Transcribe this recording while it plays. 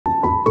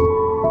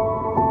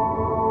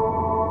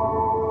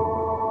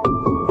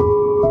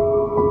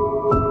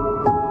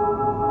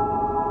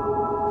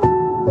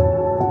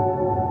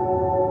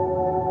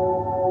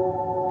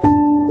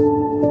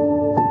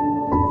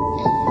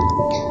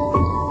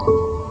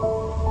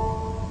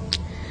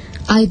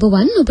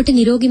ආයුබෝවන් ඔබට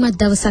නිරෝගීමත්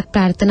දවසක්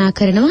ප්‍රාර්ථනා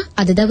කරනවා.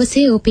 අද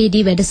දවසේ OPD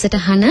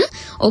වැඩසටහන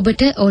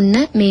ඔබට ඔන්න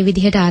මේ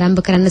විදිහට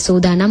ආරම්භ කරන්න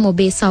සූදානම්.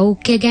 ඔබේ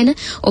සෞඛ්‍ය ගැන,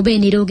 ඔබේ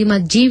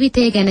නිරෝගීමත්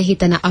ජීවිතය ගැන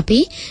හිතන අපි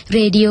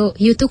රේඩියෝ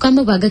යුතුයකම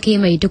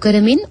වගකීම ඉටු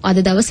කරමින් අද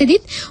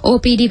දවසේදීත්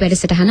OPD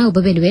වැඩසටහන ඔබ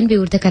වෙනුවෙන්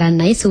විවෘත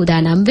කරන්නයි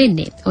සූදානම්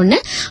වෙන්නේ. ඔන්න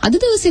අද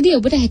දවසේදී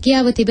ඔබට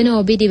හැකියාව තිබෙන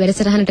OPD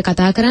වැඩසටහනට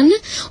කතා කරන්න.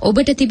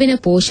 ඔබට තිබෙන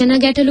පෝෂණ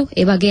ගැටලු,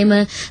 ඒ වගේම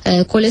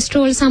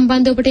කොලෙස්ටරෝල්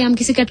සම්බන්ධ ඔබට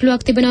යම්කිසි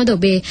ගැටලුවක් තිබෙනවද?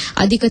 ඔබේ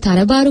අධික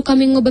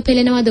තරබාරුකමින් ඔබ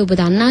පෙළෙනවද? ඔබ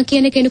දන්නා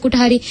කියන කෙනෙකුට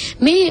හරි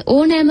මේ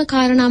ඕනෑම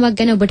කාරණාවක්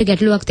ගැන ඔබට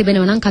ගැටලුවක්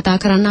තිබෙනවා නම් කතා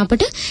කරන්න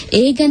අපට.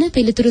 ඒ ගැන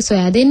පිළිතුරු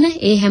සොයා දෙන්න,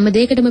 ඒ හැම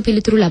දෙයකටම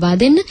පිළිතුරු ලබා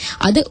දෙන්න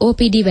අද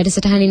OPD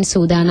වැඩසටහනින්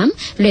සූදානම්.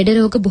 ලෙඩ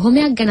රෝග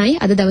බොහොමයක් ගැනයි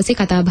අද දවසේ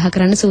කතා බහ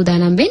කරන්න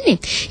සූදානම් වෙන්නේ.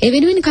 ඒ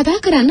වෙනුවෙන් කතා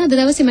කරන්න අද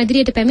දවසේ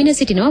මැදිරියට පැමිණ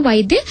සිටිනවා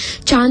වෛද්‍ය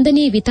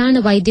චාන්දනී විතාන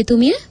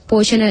වෛද්‍යතුමිය.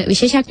 පෝෂණ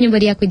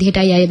විශේෂඥවරියක්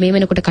විදිහටයි අය මේ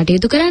වෙනකොට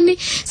කටයුතු කරන්නේ.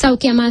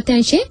 සෞඛ්‍ය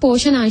අමාත්‍යාංශයේ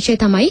පෝෂණ අංශය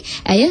තමයි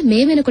ඇය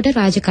මේ වෙනකොට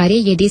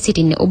රාජකාරියේ යෙදී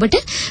සිටින්නේ. ඔබට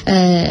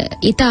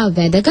ඉතා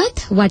වැදගත්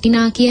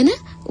වටිනා කියන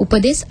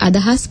උපදෙස්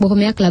අදහස්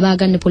බොහොමයක් ලබා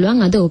ගන්න පුළුවන්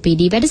අද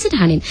OPD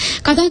වැඩසටහනින්.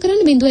 කතා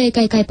කරන්න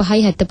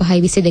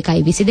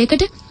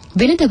 0115752222ට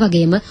වෙනත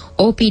වගේම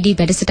OPD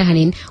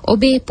වැඩසටහනින්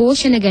ඔබේ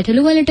පෝෂණ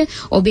ගැටලු වලට,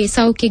 ඔබේ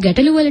සෞඛ්‍ය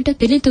ගැටලු වලට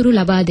පිළිතුරු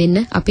ලබා දෙන්න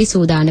අපි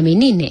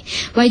සූදානමින් ඉන්නේ.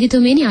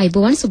 වෛද්‍යතුමියනි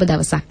ආයුබෝවන්, සුබ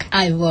දවසක්.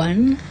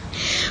 ආයුබෝවන්.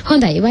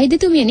 හොඳයි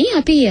වෛද්‍යතුමියනි,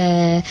 අපි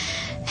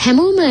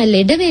හැමෝම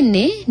ලෙඩ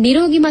වෙන්නේ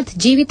නිරෝගීමත්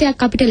ජීවිතයක්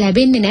අපිට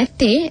ලැබෙන්නේ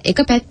නැත්තේ එක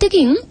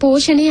පැත්තකින්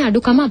පෝෂණයේ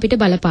අඩුකම අපිට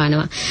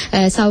බලපානවා.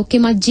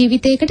 සෞඛ්‍යමත්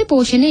ජීවිතයකට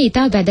පෝෂණය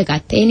ඉතා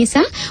වැදගත්. ඒ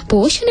නිසා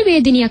පෝෂණ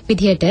වේදිනියක්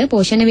විදිහට,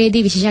 පෝෂණ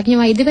වේදී විශේෂඥ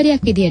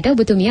වෛද්‍යවරියක් විදිහට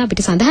ඔබතුමිය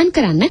අපිට සඳහන්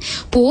කරන්න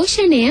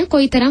පෝෂණය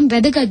කොයිතරම්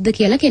වැදගත්ද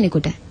කියලා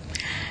කෙනෙකුට.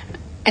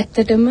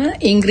 ඇත්තටම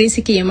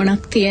ඉංග්‍රීසි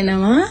කියමනක්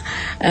තියෙනවා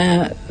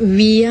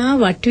we are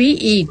what we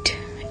eat.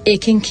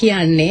 ඒකෙන්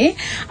කියන්නේ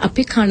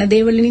අපි කන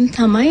දේ වලින්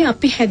තමයි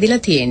අපි හැදිලා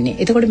තියෙන්නේ.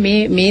 එතකොට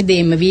මේ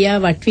දෙයම we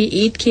are what we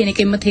eat කියන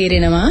එකෙන්ම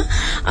තේරෙනවා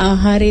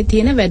ආහාරයේ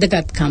තියෙන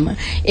වැදගත්කම.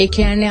 ඒ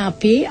කියන්නේ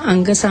අපි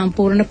අංග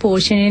සම්පූර්ණ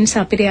පෝෂණයෙන්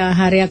සපිරි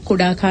ආහාරයක්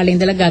කුඩා කාලේ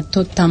ඉඳලා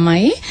ගත්තොත්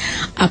තමයි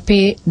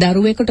අපේ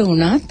දරුවෙකුට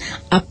වුණත්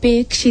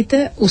අපේක්ෂිත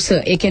උස,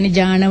 ඒ කියන්නේ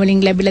ජාන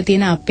වලින් ලැබිලා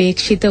තියෙන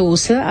අපේක්ෂිත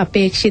උස,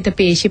 අපේක්ෂිත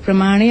පේශි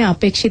ප්‍රමාණය,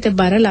 අපේක්ෂිත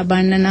බර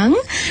ලබන්න නම්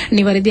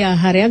නිවැරදි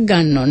ආහාරයක්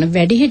ගන්න ඕන.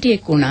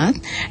 වැඩිහිටියෙක් වුණත්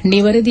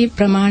නිවැරදි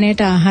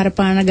ප්‍රමාණයට ආහාර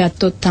පාන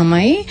ගත්තොත්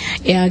තමයි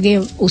එයාගේ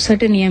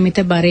උසට નિયમિત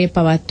බරය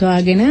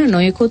පවත්වාගෙන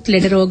නොයෙකුත්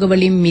ලෙඩ රෝග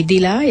වලින්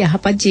මිදිලා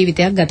යහපත්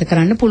ජීවිතයක් ගත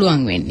කරන්න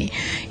පුළුවන් වෙන්නේ.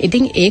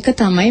 ඉතින් ඒක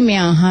තමයි මේ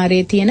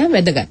ආහාරයේ තියෙන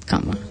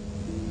වැදගත්කම.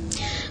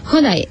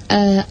 හොඳයි,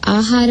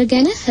 ආහාර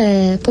ගැන,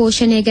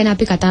 පෝෂණය ගැන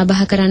අපි කතා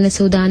බහ කරන්න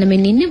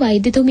සූදානම්ෙන් ඉන්නේ.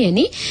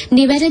 වෛද්‍යතුමියනි,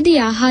 නිවැරදි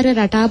ආහාර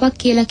රටාවක්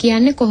කියලා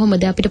කියන්නේ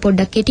කොහොමද? අපිට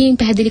පොඩ්ඩක් කෙටියෙන්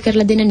පැහැදිලි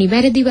කරලා දෙන්න.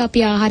 නිවැරදිව අපි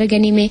ආහාර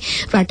ගැනීමේ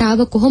රටාව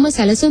කොහොම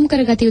සැලසුම්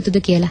කරගත යුතුද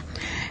කියලා.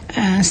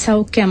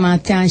 සෞඛ්‍ය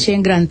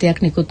අමාත්‍යාංශයෙන් ග්‍රන්ථයක්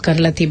නිකුත්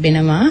කරලා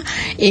තිබෙනවා.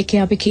 ඒකේ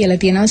අපි කියලා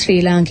තියෙනවා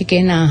ශ්‍රී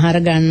ලාංකිකයන් ආහාර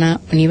ගන්න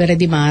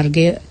නිවැරදි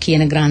මාර්ගය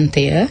කියන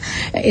ග්‍රන්ථය.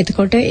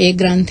 එතකොට ඒ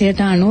ග්‍රන්ථයට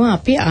අනුව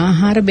අපි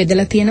ආහාර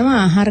බෙදලා තියෙනවා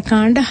ආහාර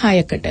කාණ්ඩ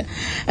 6කට.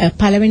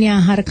 පළවෙනි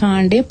ආහාර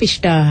කාණ්ඩය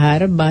පිෂ්ඨ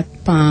ආහාර, බත්,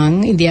 පාන්,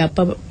 ඉදියාප,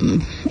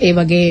 ඒ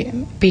වගේ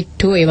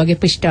පිට්ටු, ඒ වගේ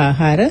පිෂ්ඨ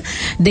ආහාර.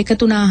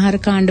 2-3 ආහාර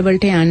කාණ්ඩ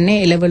වලට යන්නේ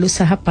එළවලු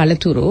සහ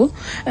පළතුරු.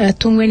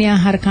 3වෙනි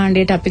ආහාර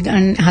කාණ්ඩයට අපි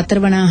ගන්න,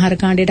 4වන ආහාර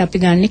කාණ්ඩයට අපි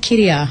ගන්න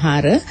කිරි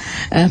ආහාර.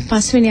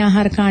 5වෙනි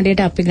ආහාර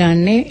කාණ්ඩයට අපි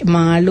ගන්නේ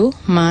මාළු,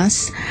 මාස්,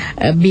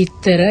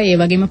 බිත්තර, ඒ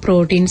වගේම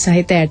ප්‍රෝටීන්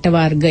සහිත ඇට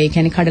වර්ග, ඒ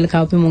කියන්නේ කඩල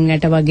කව්පි, මුං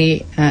ඇට වගේ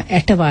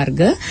ඇට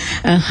වර්ග.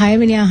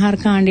 6වෙනි ආහාර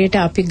කාණ්ඩයට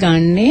අපි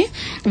ගන්නේ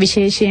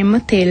විශේෂයෙන්ම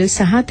තෙල්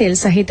සහ තෙල්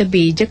සහිත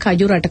බීජ,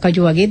 කජු,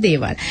 රටකජු වගේ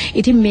දේවල්.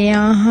 ඉතින් මේ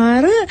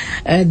ආහාර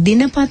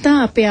දිනපතා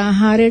අපේ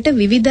ආහාරයට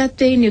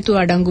විවිධත්වයෙන් යුතු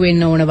අඩංගු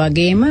වෙන්න ඕන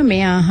වගේම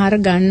මේ ආහාර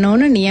ගන්න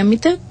ඕන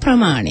નિયમિત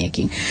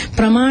ප්‍රමාණයකින්.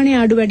 ප්‍රමාණය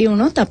අඩු වැඩි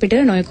වුණොත් අපිට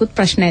නොයෙකුත්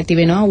ප්‍රශ්න ඇති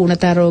වෙනවා.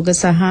 ඌනත රෝග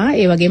සහ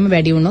ඒ වගේම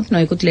වැඩි වුණොත්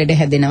නොයෙකුත් ලෙඩ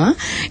හැදෙනවා.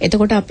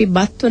 එතකොට අපි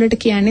බත් වලට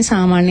කියන්නේ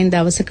සාමාන්‍යයෙන්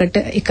දවසකට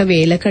එක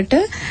වේලකට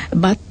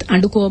බත්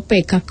අඬු කෝප්ප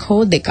එකක්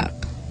හෝ දෙකක්.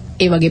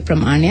 ඒ වගේ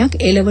ප්‍රමාණයක්.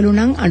 එළවලු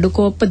නම් අඬු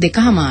කෝප්ප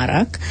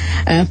 2මාරක්.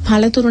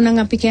 පළතුරු නම්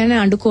අපි කියන්නේ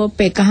අඬු කෝප්ප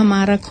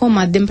 1මාරක් හෝ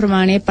මධ්‍යම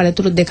ප්‍රමාණයේ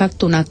පළතුරු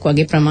 2-3ක්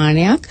වගේ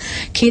ප්‍රමාණයක්.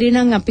 කිරි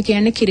නම් අපි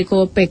කියන්නේ කිරි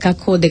කෝප්ප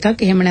 1 හෝ 2ක්.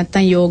 එහෙම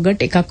නැත්නම්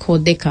යෝගට් 1 හෝ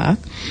 2ක්.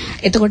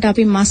 එතකොට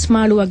අපි මස්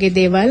මාළු වගේ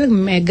දේවල්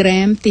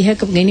ග්‍රෑම්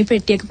 30ක ගෙනි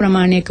පෙට්ටියක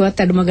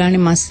ප්‍රමාණයකවත් අඩුම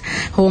ගානේ මස්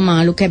හෝ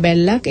මාළු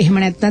කැබැල්ලක්.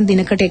 එහෙම නැත්නම්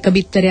දිනකට එක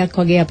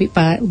බිත්තරයක් වගේ අපි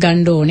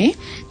ගන්න ඕනේ.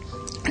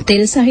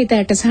 තෙල් සහිත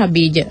ඇට සහ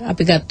බීජ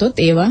අපි ගත්තොත්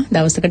ඒවා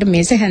දවසකට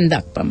මේස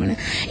හැන්දක් පමණ.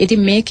 ඉතින්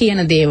මේ කියන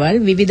දේවල්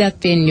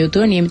විවිධත්වයෙන්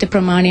යුතුව નિયમિત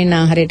ප්‍රමාණයෙන්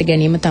ආහාරයට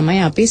ගැනීම තමයි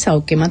අපි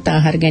සෞඛ්‍යමත්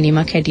ආහාර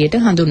ගැනීමක් හැටියට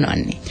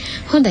හඳුන්වන්නේ.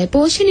 හොඳයි,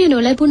 පෝෂණය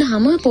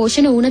නොලැබුණාම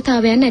පෝෂණ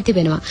ඌනතාවයන් ඇති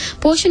වෙනවා.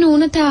 පෝෂණ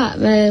ඌනතා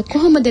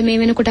කොහොමද මේ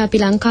වෙනකොට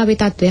අපි ලංකාවේ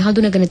තත්ත්වය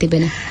හඳුනගෙන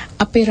තිබෙන්නේ?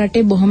 අපේ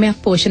රටේ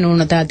බොහොමයක් පෝෂණ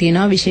ඌනතා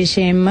තියෙනවා.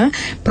 විශේෂයෙන්ම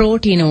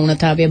ප්‍රෝටීන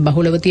ඌනතාවය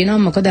බහුලව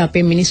තියෙනවා. මොකද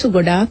අපේ මිනිස්සු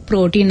ගොඩාක්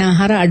ප්‍රෝටීන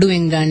ආහාර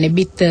අඩුවෙන් ගන්න.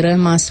 බිත්තර,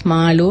 මස්,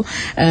 මාළු,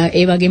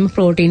 ඒ වගේම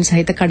ප්‍රෝටීන්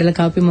සහිත කඩල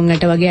කාපි මුං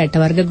ඇට වගේ ඇට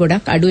වර්ග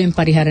ගොඩක් අඩුවෙන්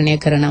පරිහරණය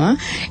කරනවා.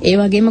 ඒ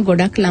වගේම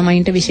ගොඩක්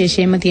ළමයින්ට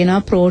විශේෂයෙන්ම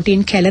තියෙනවා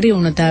ප්‍රෝටීන් කැලරි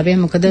උණතාවය.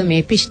 මොකද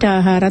මේ පිෂ්ඨ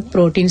ආහාරත්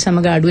ප්‍රෝටීන්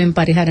සමග අඩුවෙන්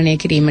පරිහරණය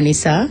කිරීම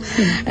නිසා.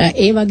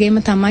 ඒ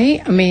වගේම තමයි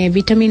මේ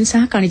විටමින්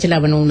සහ khනිජ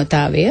ලවණ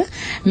උණතාවය.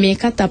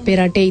 මේකත් අපේ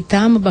රටේ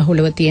ඉතාම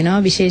බහුලව තියෙනවා.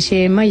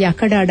 විශේෂයෙන්ම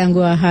යකඩ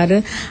අඩංගු ආහාර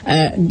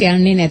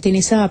ගන්නේ නැති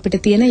නිසා අපිට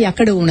තියෙන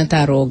යකඩ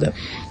ඌනතා රෝග.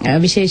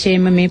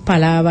 විශේෂයෙන්ම මේ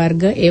පලා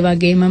වර්ග, ඒ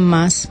වගේම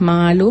මාස්,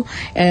 මාළු,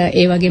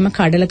 ඒ වගේම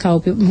කඩල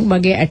කව්පි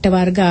වගේ ඇට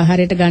වර්ග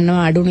ආහාරයට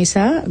ගන්නවා අඩු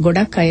නිසා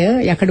ගොඩක් අය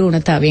යකඩ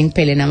ඌනතාවයෙන්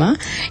පෙළෙනවා.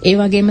 ඒ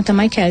වගේම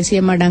තමයි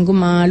කැල්සියම් අඩංගු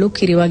මාළු,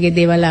 කිරි වගේ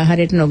දේවල්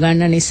ආහාරයට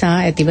නොගන්න නිසා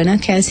ඇතිවන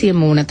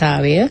කැල්සියම්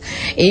ඌනතාවය.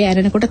 ඒ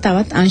ඇරෙනකොට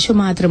තවත් අංශු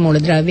මාත්‍ර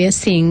මූලද්‍රව්‍ය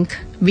සිංක්,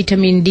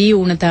 විටමින් D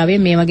ඌනතාවය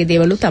මේ වගේ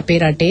දේවලුත් අපේ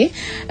රටේ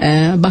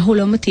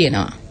බහුලවම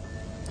තියෙනවා.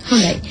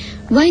 හොඳයි.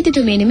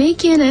 වෛද්‍යතුමනි මේ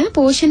කියන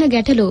පෝෂණ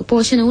ගැටලු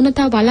පෝෂණ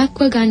ඌනතා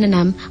වළක්ව ගන්න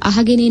නම්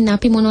අහගෙන ඉන්න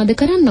අපි මොනවද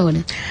කරන්න ඕන?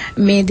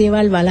 මේ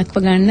දේවල්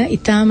වළක්ව ගන්න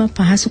ඊටාම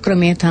පහසු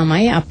ක්‍රමය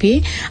තමයි අපි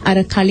අර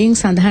කලින්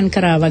සඳහන්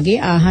කරා වගේ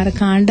ආහාර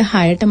කාණ්ඩ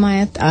 6ටම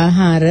අයත්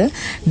ආහාර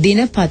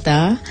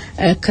දිනපතා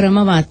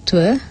ක්‍රමවත්ව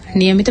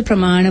નિયમિત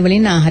ප්‍රමාණ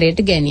වලින් ආහාරයට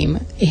ගැනීම.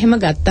 එහෙම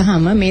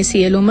ගත්තාම මේ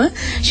සියලුම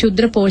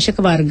ශුද්ධ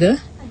පෝෂක වර්ග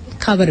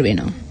කවර්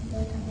වෙනවා.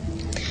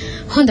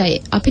 හොඳයි.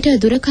 අපිට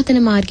දුරකථන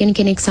මාර්ගෙන්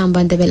කෙනෙක්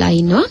සම්බන්ධ වෙලා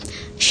ඉන්නවා.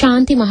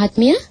 ශාන්ති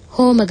මහත්මිය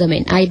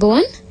හෝමගමෙන්.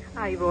 අයිබෝවන්.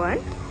 අයිබෝවන්.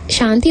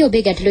 ශාන්ති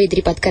ඔබේ ගැටලුව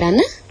ඉදිරිපත් කරන්න.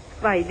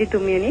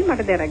 වෛද්‍යතුමියනි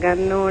මට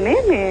දැනගන්න ඕනේ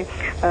මේ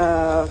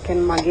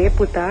මගේ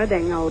පුතා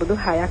දැන් අවුරුදු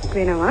 6ක්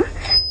වෙනවා.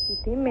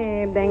 ඉතින්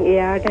මේ දැන්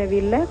එයාට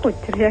ඇවිල්ලා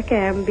කොච්චරයක්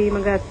කෑම බීම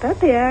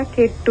ගත්තත් එයා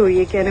කෙට්ටුයි.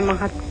 ඒ කියන්නේ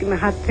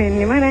මහත්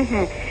වෙන්නෙම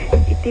නැහැ.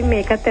 ඉතින්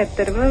මේකත්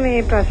ඇත්තටම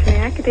මේ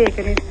ප්‍රශ්නයක්. ඒක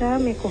නිසා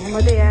මේ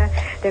කොහොමද එයා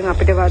දැන්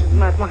අපිට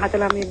මහත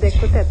ළමයි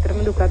දැක්කොත් ඇත්තටම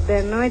දුකක්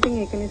දැනෙනවා. ඉතින්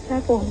ඒක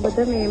නිසා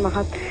කොහොමද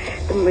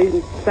මේ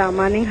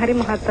සාමාන්‍යයෙන් හරි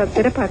මහත්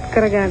අත්දැක පත්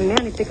කරගන්නේ.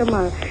 අනිත් එක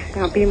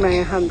අපි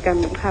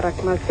හරක්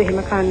මස් එහෙම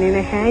කන්නේ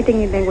නැහැ.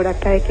 ඉතින් දැන්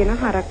ගොඩක් අය කියන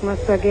හරක්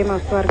මස් වගේ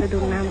මස් වර්ග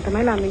දුන්නාම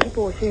තමයි ළමයිගේ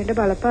පෝෂණයට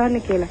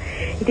බලපාන්නේ කියලා.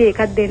 ඉතින්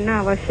ඒකත් දෙන්න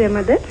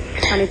අවශ්‍යමද?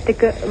 අනිත්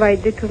එක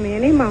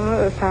වෛද්‍යතුමියනි මම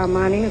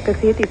සාමාන්‍යයෙන්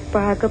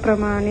 135ක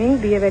ප්‍රමාණයෙන්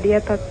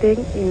දියවැඩියා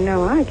තත්ත්වයෙන්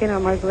ඉන්නවා. ඒ කියන්නේ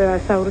මම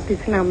වයස අවුරුදු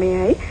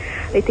 39යි.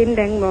 ඉතින්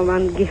දැන්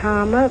මම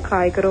ගිහාම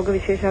කායික රෝග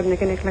විශේෂඥ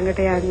කෙනෙක්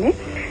ළඟට යන්නේ.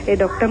 ඒ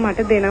ડોක්ටර්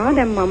මට දෙනවා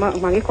දැන්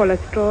මගේ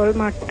කොලෙස්ටරෝල්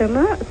මට්ටම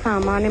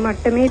සාමාන්‍ය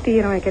මට්ටමේ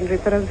තියෙනවා. ඒ කියන්නේ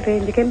රිෆරන්ස්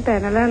රේන්ජ් එකෙන්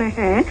පැනලා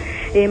නැහැ.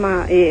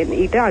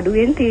 ඊට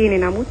අඩුවෙන්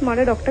තියෙන්නේ. නමුත්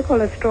මට ડોක්ටර්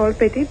කොලෙස්ටරෝල්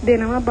පෙති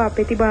දෙනවා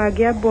පෙති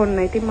භාගයක් බොන්න.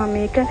 ඉතින් මම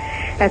මේක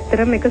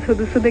ඇත්තටම මේක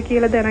සුදුසුද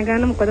කියලා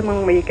දැනගන්න. මොකද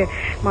මම මේක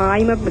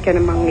මායිම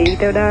කියන්නේ මම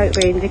ඊට වඩා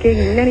රේන්ජ් එකේ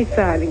ඉන්න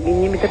නිසා,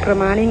 නියමිත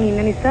ප්‍රමාණයෙන්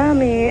ඉන්න නිසා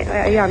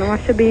මේ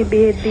අනවශ්‍ය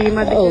බෙහෙත් දීමද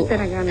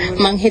දැනගන්න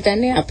ඕනේ. මම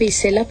හිතන්නේ අපි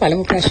ඉස්සෙල්ලා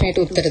පළමු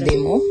ප්‍රශ්නයට උත්තර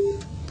දෙමු.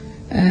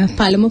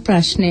 පළමු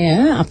ප්‍රශ්නය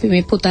අපි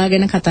මේ පුතා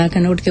ගැන කතා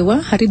කරනකොට කිව්වා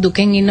හරි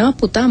දුකෙන් ඉන්නවා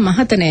පුතා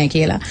මහත නෑ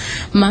කියලා.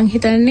 මං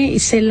හිතන්නේ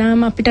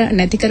ඉස්සෙල්ලාම අපිට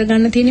නැති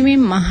කරගන්න තියෙන මේ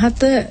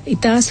මහත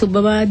ඊටා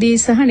සුබවාදී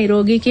සහ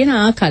නිරෝගී කියන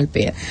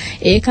ආකල්පය.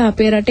 ඒක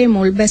අපේ රටේ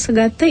මුල්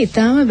බැසගත්ත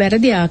ඊටාම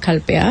වැරදි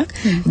ආකල්පයක්.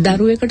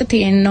 දරුවෙකුට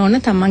තියෙන්න ඕන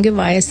තමන්ගේ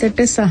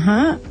වයසට සහ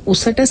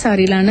උසට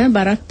සරිලන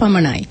බරක්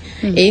පමණයි.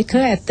 ඒක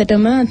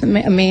ඇත්තටම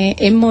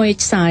මේ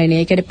MOH සායනය.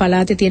 ඒ කියන්නේ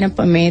පළාතේ තියෙන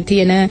මේ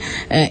තියෙන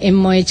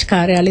MOH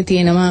කාර්යාලේ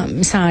තියෙනවා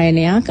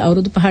සායනයක්. අවුරුදු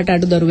 5ට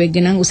අඩු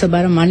දරුවෙක්ගේ නම්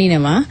උසබර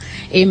මනිනවා.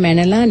 ඒ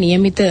මැනලා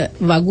નિયમિત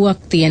වගුවක්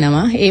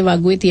තියෙනවා. ඒ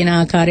වගුවේ තියෙන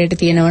ආකාරයට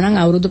තියෙනවා නම්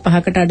අවුරුදු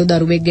 5කට අඩු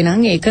දරුවෙක්ගේ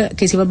නම් ඒක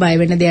කිසිම බය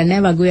වෙන්න දෙයක්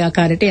නැහැ. වගුවේ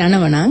ආකාරයට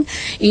යනවා නම්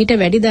ඊට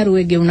වැඩි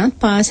දරුවෙක්ගේ වුණත්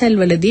පාසල්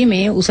වලදී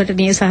මේ උසට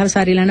නිය සහ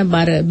සරිලන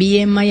බර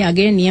BMI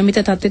අගේ નિયમિત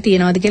තත්ත්වය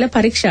තියෙනවද කියලා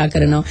පරීක්ෂා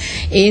කරනවා.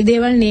 ඒ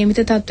දේවල්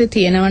નિયમિત තත්ත්වය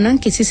තියෙනවා නම්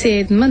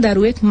කිසිසේත්ම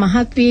දරුවෙක්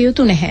මහත් විය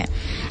යුතු නැහැ.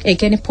 ඒ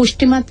කියන්නේ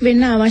පුෂ්ටිමත්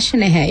වෙන්න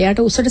අවශ්‍ය නැහැ.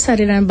 එයාට උසට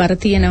සරිලන බර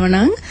තියෙනවා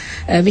නම්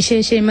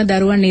විශේෂයෙන්ම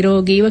දරුවන්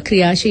නිරෝගීව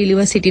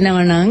ක්‍රියාශීලීව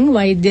සිටිනවා නම්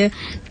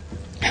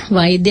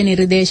වෛද්‍ය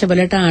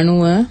නිර්දේශවලට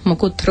අනුව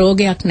මොකුත්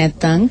රෝගයක්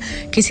නැත්නම්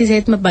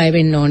කිසිසේත්ම බය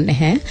වෙන්න ඕනේ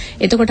නැහැ.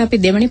 එතකොට අපි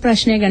දෙවෙනි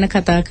ප්‍රශ්නය ගැන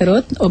කතා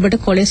කරොත් ඔබට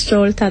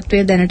කොලෙස්ටරෝල් තත්ත්වය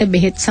දැනට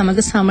බෙහෙත්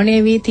සමග සමනය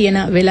වී තියෙන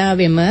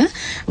වෙලාවෙම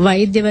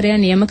වෛද්‍යවරයා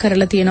නියම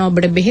කරලා තියෙනවා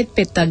ඔබට බෙහෙත්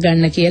පෙත්තක්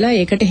ගන්න කියලා.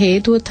 ඒකට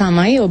හේතුව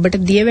තමයි ඔබට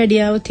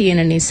දියවැඩියාව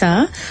තියෙන නිසා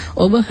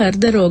ඔබ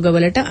හෘද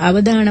රෝගවලට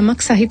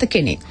අවදානමක් සහිත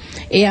කෙනෙක්.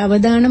 ඒ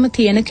අවදානම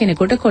තියෙන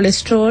කෙනෙකුට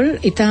කොලෙස්ටරෝල්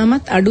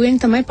ඉතාමත් අඩුවෙන්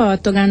තමයි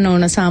පවත්වා ගන්න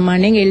ඕන.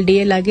 සාමාන්‍යයෙන්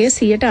LDL අගය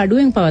 100ට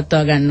අඩුවෙන්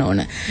පවත්වා ගන්න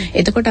ඕන.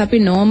 එතකොට අපි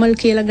නෝමල්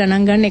කියලා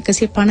ගණන් ගන්න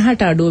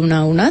 150ට අඩු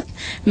වුණා වුණත්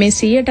මේ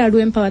 100ට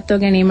අඩුවෙන්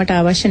පවත්වා ගැනීමට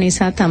අවශ්‍ය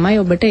නිසා තමයි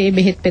ඔබට මේ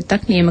බෙහෙත්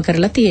පෙත්තක් නියම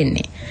කරලා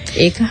තියෙන්නේ.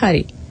 ඒක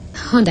හරි.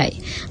 හොඳයි.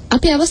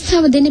 අපි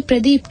අවස්ථාව දෙන්නේ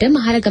ප්‍රදීප්ට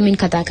මහරගමින්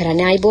කතා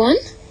කරන්නේ.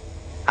 අයිබෝවන්.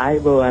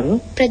 අයිබෝවන්.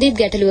 ප්‍රදීප්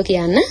ගැටලුව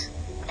කියන්න.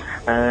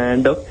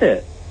 ડોක්ටර්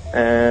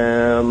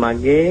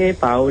මගේ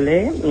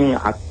පවුලේ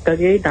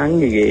අක්කගේ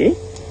ටංගිගේ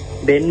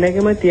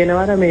දෙන්නගෙම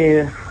තියෙනවා මේ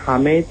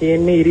හැමේ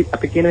තියෙන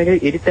අපි කියන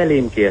එක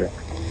ඉරිතැලීම් කියලා.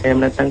 එහෙම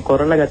නැත්නම්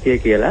කොරළ ගතිය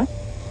කියලා.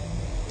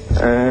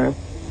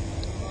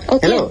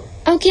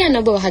 ඔව් කියන්න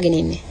ඔබ වහගෙන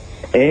ඉන්නේ.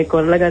 ඒ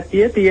කොරළ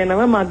ගතිය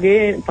තියෙනවා මගේ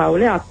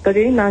පවුලේ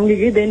අක්කගේ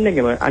නංගිගේ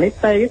දෙන්නගෙම.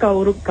 අනිත් අයගේ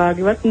කවුරු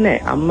කාගේවත්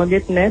නැහැ.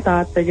 අම්මගෙත් නැහැ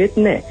තාත්තගෙත්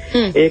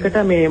නැහැ. ඒකට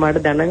මේ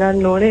මට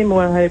දැනගන්න ඕනේ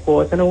මොනවා හරි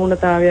පෝෂණ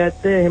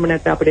ඌනතාවයක්ද එහෙම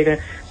නැත්නම් අපිට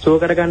ඒක සුව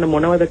කරගන්න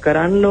මොනවද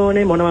කරන්න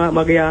ඕනේ මොනවා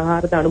මගේ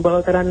ආහාරද අනුභව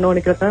කරන්න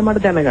ඕනේ කියලා තමයි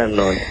මට දැනගන්න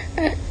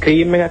ඕනේ.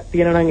 ක්‍රීම් එකක්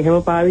තියෙනවා නම්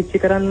එහෙම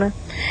පාවිච්චි කරන්න.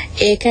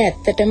 ඒක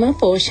ඇත්තටම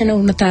පෝෂණ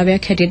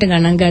උණතාවයක් හැටියට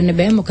ගණන් ගන්න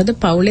බෑ. මොකද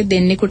පවුලේ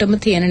දෙන්නෙකුටම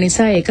තියෙන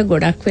නිසා ඒක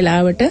ගොඩක්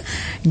වෙලාවට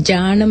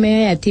ජානමය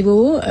ඇති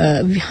වූ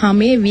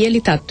හැමේ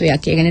වියලි තත්වයක්. ඒ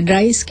කියන්නේ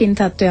ඩ්‍රයි ස්කින්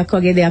තත්වයක්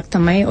වගේ දෙයක්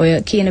තමයි ඔය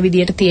කියන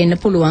විදියට තියෙන්න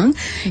පුළුවන්.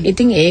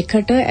 ඉතින්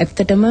ඒකට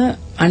ඇත්තටම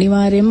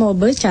අනිවාර්යයෙන්ම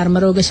ඔබ චර්ම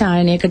රෝග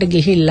ශායනයකට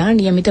ගිහිල්ලා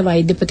નિયમિત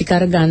වෛද්‍ය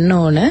ප්‍රතිකාර ගන්න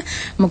ඕන.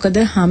 මොකද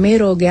හැමේ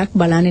රෝගයක්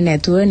බලන්නේ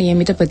නැතුව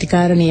નિયમિત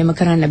ප්‍රතිකාර නියම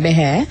කරන්න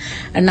බෑ.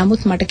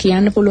 නමුත් මට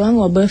කියන්න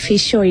පුළුවන් ඔබ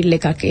ෆිෂ් ඔයිල්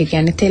එකක්, ඒ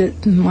කියන්නේ තෙල්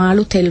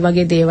මාළු තෙල්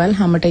වගේ දේවල්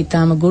හැමට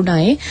ඊටාම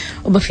ගුණයි.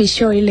 ඔබ ෆිෂ්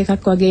ඔයිල්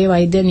එකක් වගේ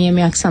වෛද්‍ය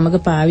නියමයක්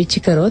සමග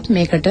පාවිච්චි කරොත්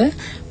මේකට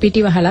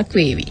පිටිවහලක්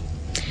වේවි.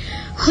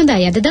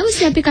 හොඳයි අද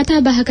දවසේ අපි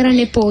කතා බහ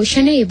කරන්නේ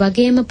පෝෂණය, ඒ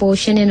වගේම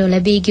පෝෂණය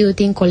නොලැබී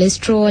ගියොතින්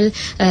කොලෙස්ටරෝල්,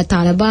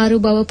 තරබාරු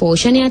බව,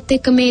 පෝෂණයත්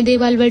එක්ක මේ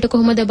දේවල් වලට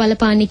කොහොමද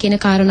බලපාන්නේ කියන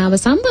කාරණාව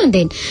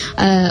සම්බන්ධයෙන්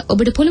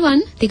ඔබට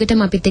පුළුවන්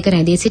ටිකටම අපිත් එක්ක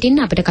රැඳී සිටින්න.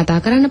 අපිට කතා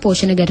කරන්න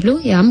පෝෂණ ගැටලු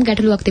යම්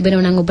ගැටලුවක්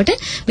තිබෙනවා නම් ඔබට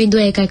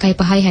 0115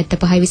 75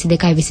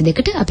 22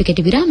 22ට අපි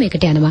කෙටි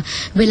විරාමයකට යනවා.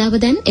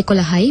 වෙලාව දැන්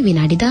 11යි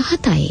විනාඩි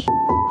 17යි.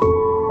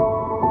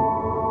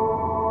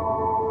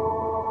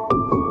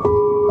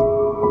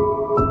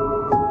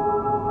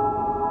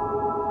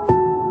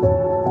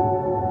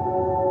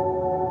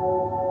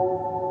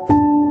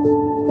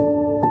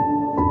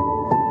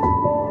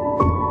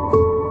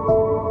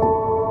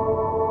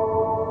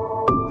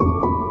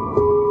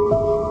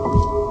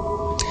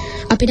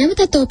 අපි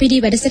නැවතත් OPD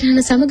වැඩසටහන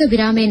සමග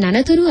විරාමයෙන්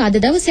අනතුරු අද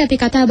දවසේ අපි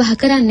කතා බහ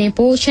කරන්නේ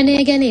පෝෂණය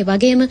ගැන, ඒ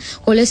වගේම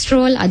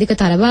කොලෙස්ටරෝල්, අධික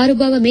තරබාරු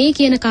බව මේ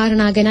කියන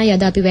කාරණා ගැනයි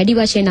අද අපි වැඩි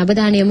වශයෙන්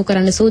අවධානය යොමු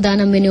කරන්න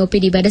සූදානම් වෙන්නේ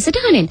OPD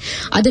වැඩසටහනෙන්.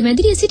 අද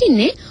මැදිරියේ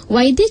සිටින්නේ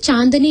වෛද්‍ය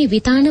චාන්දනී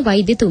විතාන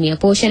වෛද්‍යතුමිය.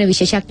 පෝෂණ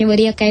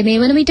විශේෂඥවරියක් අය මේ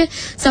වන විට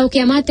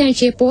සෞඛ්‍ය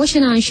අමාත්‍යාංශයේ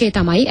පෝෂණාංශයේ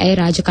තමයි අය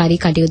රාජකාරී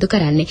කටයුතු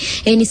කරන්නේ.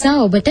 ඒ නිසා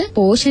ඔබට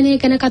පෝෂණය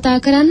ගැන කතා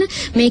කරන්න,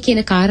 මේ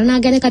කියන කාරණා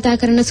ගැන කතා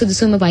කරන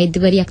සුදුසුම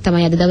වෛද්‍යවරියක්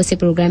තමයි අද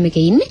දවසේ ප්‍රෝග්‍රෑම්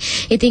එකේ ඉන්නේ.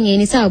 ඉතින් ඒ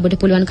නිසා ඔබට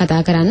පුළුවන් කතා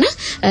කරන්න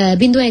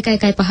 0115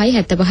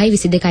 75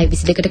 22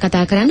 22ට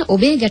කතා කරන්න.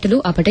 ඔබේ ගැටලු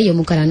අපට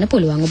යොමු කරන්න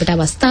පුළුවන්. ඔබට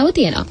අවස්ථාව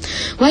තියෙනවා.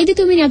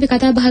 වෛද්‍යතුමිනි අපි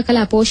කතා බහ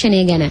කළා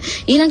පෝෂණය ගැන.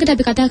 ඊළඟට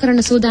අපි කතා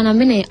කරන්න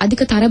සූදානම් වෙන්නේ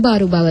අධික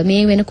තරබාරු බව.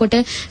 මේ වෙනකොට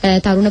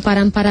තරුණ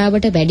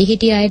පරම්පරාවට,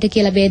 වැඩිහිටිය අයට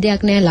කියලා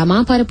ભેදයක් නැහැ,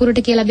 ළමා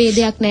පරපුරට කියලා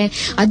ભેදයක් නැහැ.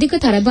 අධික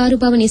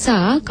තරබාරු බව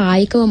නිසා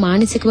කායිකව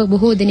මානසිකව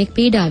බොහෝ දෙනෙක්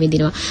පීඩා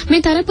විඳිනවා.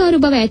 මේ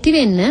තරබාරු බව ඇති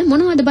වෙන්න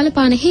මොනවද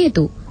බලපාන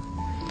හේතු?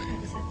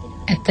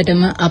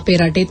 ඇත්තටම අපේ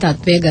රටේ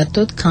තත්ත්වය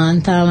ගත්තොත්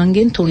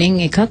කාන්තාවන්ගෙන් 3න්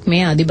එකක්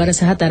මේ අධිබර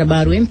සහ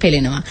තරබාරුවෙන්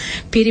පෙළෙනවා.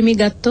 පිරිමි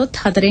ගත්තොත්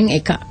 4න්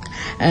එකක්.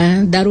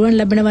 දරුවන්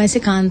ලැබෙන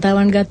වයසේ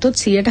කාන්තාවන් ගත්තොත්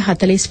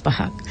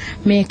 45%ක්.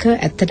 මේක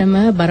ඇත්තටම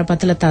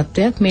බරපතල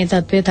තත්ත්වයක්. මේ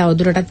තත්ත්වය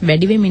තවදුරටත්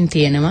වැඩි වෙමින්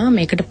තියෙනවා.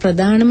 මේකට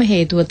ප්‍රධානම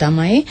හේතුව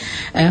තමයි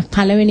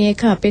පළවෙනි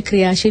එක අපේ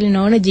ක්‍රියාශීලී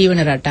නොවන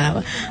ජීවන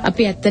රටාව.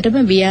 අපි ඇත්තටම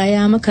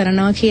ව්‍යායාම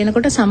කරනවා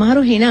කියනකොට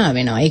සමහරව hina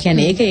වෙනවා. ඒ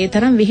කියන්නේ ඒක ඒ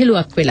තරම්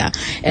විහිළුවක් වෙලා.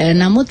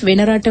 නමුත්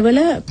වෙන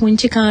රටවල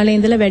පුංචි කාලේ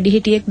ඉඳලා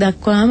වැඩිහිටියෙක්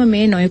දක්වාම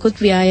මේ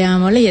නොයෙකුත්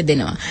ව්‍යායාම වල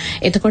යෙදෙනවා.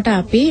 එතකොට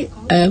අපි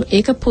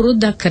ඒක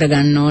පුරුද්දක්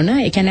කරගන්න ඕන.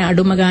 ඒ කියන්නේ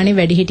අඩුම ගානේ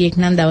වැඩිහිටියෙක්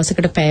නම්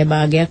දවසකට පැය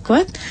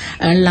භාගයක්වත්,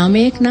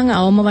 ළමයෙක් නම්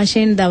අවම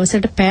වශයෙන්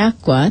දවසට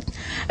පැයක්වත්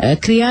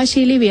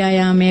ක්‍රියාශීලී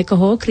ව්‍යායාමයක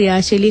හෝ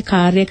ක්‍රියාශීලී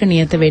කාර්යයක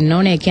නියත වෙන්න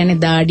ඕනේ. ඒ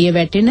කියන්නේ දාඩිය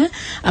වැටෙන,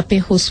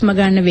 අපේ හුස්ම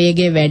ගන්න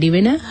වේගය වැඩි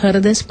වෙන,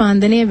 හෘද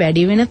ස්පන්දනය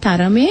වැඩි වෙන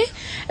තරමේ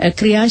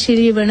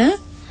ක්‍රියාශීලී වන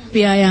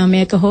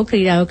ව්‍යායාමයක හෝ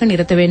ක්‍රීඩාවක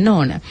නිරත වෙන්න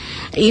ඕන.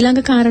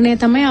 ඊළඟ කාරණය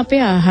තමයි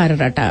අපේ ආහාර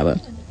රටාව.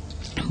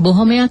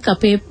 බොහොමයක්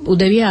අපේ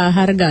උදවිය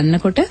ආහාර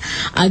ගන්නකොට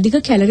අධික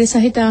කැලරි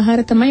සහිත ආහාර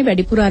තමයි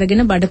වැඩිපුර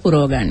අරගෙන බඩ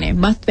පුරවගන්නේ.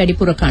 බත්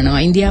වැඩිපුර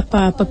කනවා,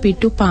 ඉන්දියාප්පාප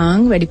පිටු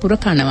පාන් වැඩිපුර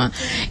කනවා.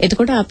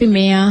 එතකොට අපි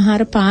මේ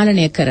ආහාර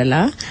පාලනය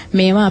කරලා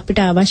මේවා අපිට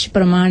අවශ්‍ය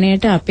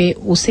ප්‍රමාණයට, අපේ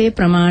උසේ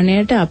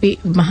ප්‍රමාණයට අපි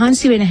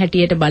මහන්සි වෙන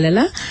හැටියට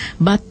බලලා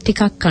බත්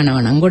ටිකක්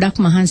කනවා නම්, ගොඩක්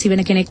මහන්සි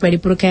වෙන කෙනෙක්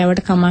වැඩිපුර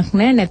කෑවට කමක්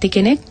නැහැ, නැති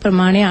කෙනෙක්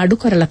ප්‍රමාණය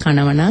අඩු කරලා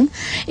කනවා නම්,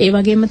 ඒ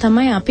වගේම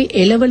තමයි අපි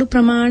එළවලු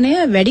ප්‍රමාණය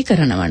වැඩි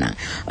කරනවා නම්,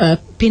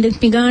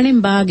 පිඟානෙන්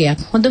භාගයක්,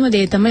 හොඳම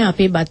දේ තමයි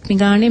අපේ බත්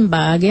පිඟානෙන්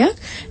භාගයක්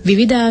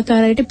විවිධ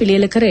ආකාරයට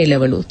පිළියෙල කර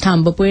එළවලු,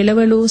 තඹපු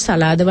එළවලු,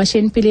 සලාද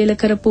වශයෙන් පිළියෙල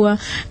කරපුවා,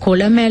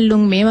 කොළ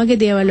මැල්ලුම්, මේ වගේ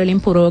දේවල්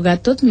වලින්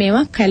පුරවගත්තොත්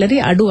මේවා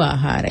කැලරි අඩු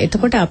ආහාර.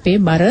 එතකොට අපේ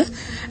බර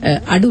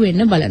අඩු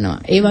වෙන්න බලනවා.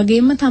 ඒ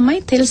වගේම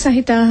තමයි තෙල්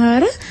සහිත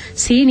ආහාර,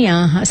 සීනි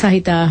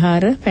සහිත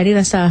ආහාර, පැණි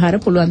රස ආහාර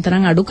පුළුවන්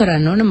තරම් අඩු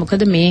කරන්න ඕන.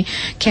 මොකද මේ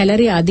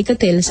කැලරි අධික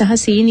තෙල් සහ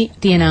සීනි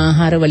තියෙන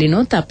ආහාර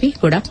වලිනොත් අපි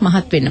ගොඩක්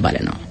මහත් වෙන්න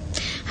බලනවා.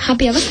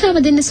 අපි අවස්ථාව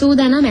දෙන්න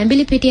සූදානම්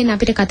ඇඹිලි පිටියෙන්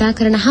අපිට කතා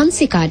කරන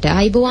හංසිකාට.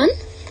 අයිබෝවන්.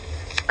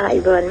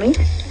 අයිබෝවන්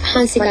මේ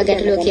හංසිකා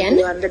ගැටලුව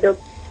කියන්නේ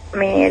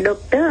මේ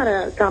ડોක්ටර් අර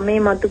සමේ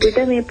මතු පිට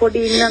මේ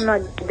පොඩි ඉන්නනවා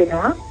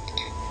දෙනවා.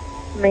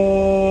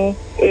 මේ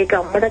ඒක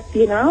අම්මටත්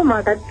තියෙනවා,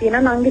 මටත්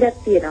තියෙනවා, නංගිටත්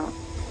තියෙනවා.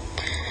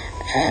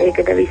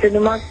 ඒකට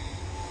විසඳුමක්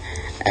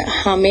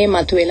හැමේ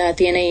මතු වෙලා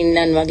තියෙන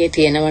ඉන්නන් වගේ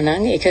තියෙනවා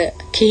නම් ඒක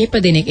කීප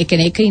දෙනෙක් ඒ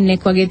කියන්නේ එක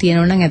ඉන්නෙක් වගේ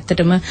තියෙනවා නම්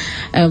ඇත්තටම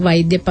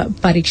වෛද්‍ය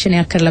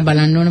පරීක්ෂණයක් කරලා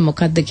බලන්න ඕන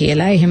මොකද්ද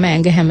කියලා. එහෙම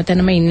ඇඟ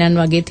හැමතැනම ඉන්නන්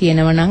වගේ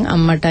තියෙනවා නම්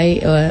අම්මටයි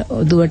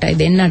දුවටයි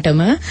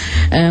දෙන්නටම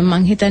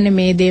මං හිතන්නේ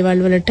මේ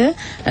දේවල් වලට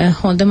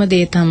හොඳම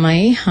දේ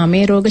තමයි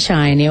හැමේ රෝග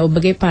ශායනය.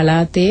 ඔබගේ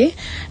පළාතේ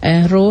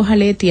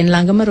රෝහලේ තියෙන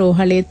ළඟම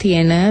රෝහලේ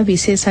තියෙන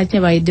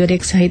විශේෂඥ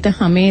වෛද්‍යවරයෙක් සහිත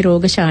හැමේ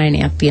රෝග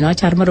ශායනයක් තියෙනවා.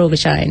 චර්ම රෝග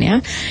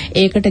ශායනයක්.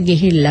 ඒකට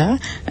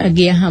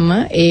ගියහම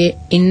ඒ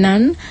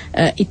ඉන්නන්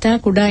ඉතා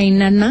කුඩා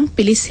ඉන්නන් නම්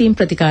පිලිස්සීම්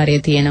ප්‍රතිකාරය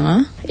තියෙනවා.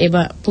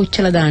 ඒවා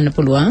පුච්චලා දාන්න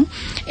පුළුවන්.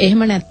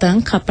 එහෙම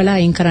නැත්නම් කපලා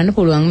අයින් කරන්න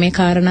පුළුවන්. මේ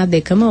කාරණා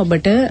දෙකම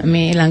ඔබට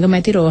මේ ළඟම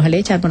ඇති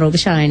රෝහලේ චර්ම රෝග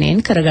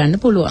ශායනයෙන් කරගන්න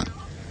පුළුවන්.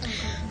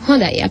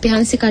 හොඳයි. අපි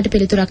හංසිකාට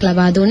පිළිතුරක්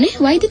ලබා දුන්නේ.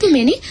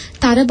 වෛද්‍යතුමනි,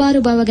 තරබාරු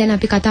බව ගැන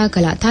අපි කතා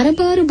කළා.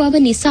 තරබාරු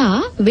බව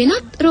නිසා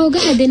වෙනත් රෝග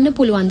හැදෙන්න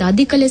පුළුවන්.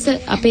 අධික ලෙස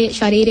අපේ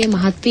ශරීරයේ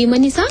මහත් වීම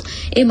නිසා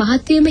ඒ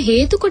මහත් වීම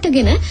හේතු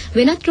කොටගෙන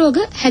වෙනත් රෝග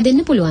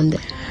හැදෙන්න පුළුවන්ද?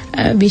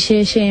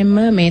 විශේෂයෙන්ම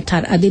මේ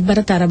අධිබර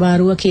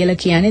තරබාරුව කියලා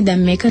කියන්නේ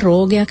දැන් මේක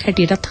රෝගයක්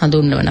හැටියටත්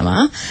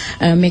හඳුන්වනවා.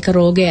 මේක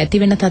රෝගය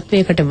ඇති වෙන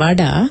තත්වයකට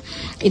වඩා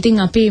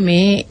ඉතින් අපි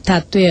මේ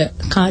තත්වය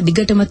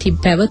දිගටම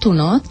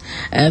පැවතුනොත්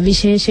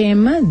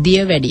විශේෂයෙන්ම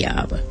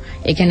දියවැඩියාව.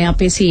 ඒ කියන්නේ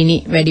අපේ සීනි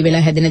වැඩි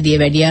වෙලා හැදෙන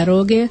දියවැඩියා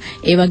රෝගය,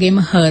 ඒ වගේම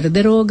හෘද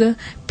රෝග,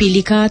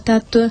 පිළිකා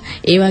තත්ත්ව,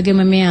 ඒ වගේම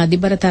මේ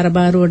අධිබර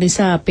තරබාරුව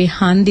නිසා අපේ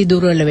හන්දි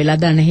දුර්වල වෙලා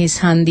දණහිස්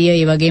හන්දිය,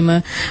 ඒ වගේම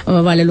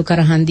වලලු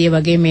කර හන්දිය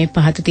වගේ මේ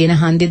පහත තියෙන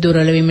හන්දි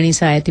දුර්වල වීම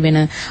නිසා ඇති වෙන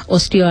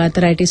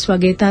ඔස්ටියෝආතරයිටිස්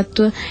වගේ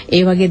තත්ත්ව,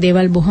 ඒ වගේ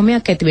දේවල්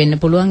බොහොමයක් ඇති වෙන්න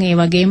පුළුවන්. ඒ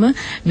වගේම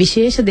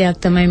විශේෂ දෙයක්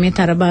තමයි මේ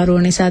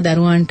තරබාරුව නිසා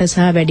දරුවන්ට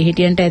සහ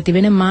වැඩිහිටියන්ට ඇති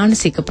වෙන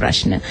මානසික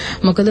ප්‍රශ්න.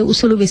 මොකද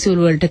උසුළු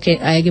විසුළු වලට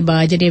අයගේ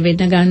භාජනය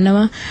වෙන්න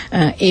ගන්නවා.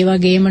 ඒ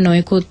වගේම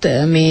නොයෙකුත්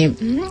මේ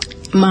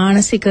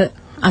මානසික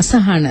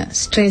අසහන,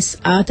 ස්ට්‍රෙස්,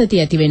 ආතතිය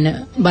ඇති වෙන්න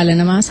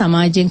බලනවා,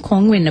 සමාජයෙන්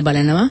කොන් වෙන්න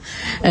බලනවා.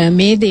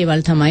 මේ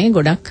දේවල් තමයි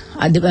ගොඩක්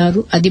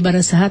අධිබර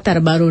සහ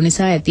තරබාරුව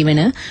නිසා ඇතිවෙන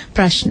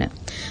ප්‍රශ්න.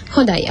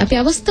 හොඳයි. අපි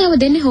අවස්ථාව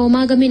දෙන්නේ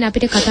හෝමාගමින්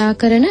අපිට කතා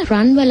කරන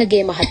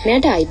රන්වලගේ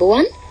මහත්මයාට.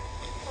 අයිබෝවන්.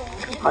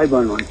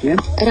 අයිබෝවන් වන්තිය.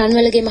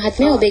 රන්වලගේ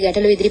මහත්මයා, ඔබේ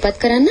ගැටලුව ඉදිරිපත්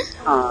කරන්න.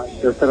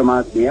 දොස්තර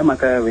මහත්මිය,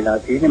 මට වෙලා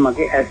තියෙන්නේ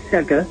මගේ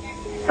ඇස්සක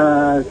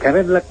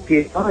කැරල්ලක්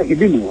තියෙනවා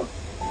ඉදිමුව.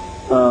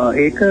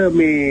 ඒක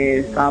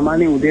මේ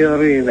සාමාන්‍ය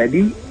උදේවරුේ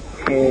වැඩි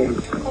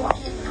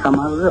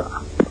සමහර.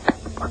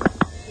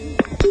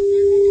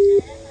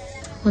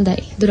 හොඳයි.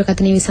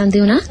 දුරකථනයේ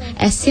විසන්දි වුණා.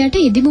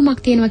 ඇස්සයට ඉදිමුමක්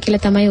තියෙනවා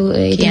කියලා තමයි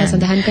ඉතින්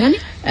සඳහන්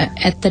කරන්නේ.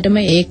 ඇත්තටම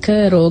ඒක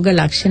රෝග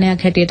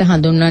ලක්ෂණයක් හැටියට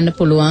හඳුන්වන්න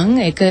පුළුවන්.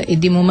 ඒක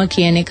ඉදිමුම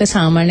කියන එක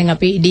සාමාන්‍යයෙන්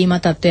අපි ඉදීම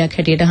තත්වයක්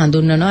හැටියට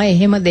හඳුන්වනවා.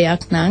 එහෙම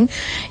දෙයක් නම්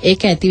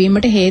ඒක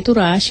ඇතිවීමට හේතු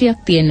රාශියක්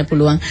තියෙන්න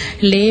පුළුවන්.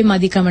 ලේ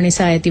මදිකම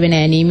නිසා ඇතිවෙන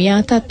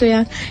ඇනීමියා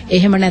තත්වයක්.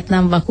 එහෙම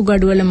නැත්නම්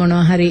වකුගඩුවල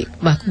මොනවා හරි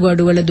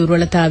වකුගඩුවල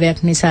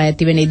දුර්වලතාවයක් නිසා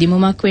ඇතිවෙන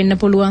ඉදිමුමක් වෙන්න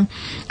පුළුවන්.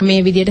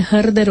 මේ විදිහට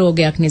හෘද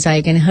රෝගයක් නිසා,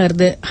 ඒ කියන්නේ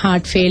හෘද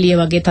heart failure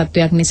වගේ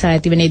තත්වයක් නිසා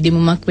ඇතිවෙන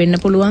ඉදිමුමක් වෙන්න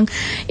පුළුවන්.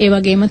 ඒ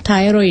වගේම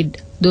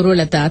තයිරොයිඩ්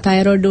දුර්වලතා,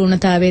 තයිරොයිඩ්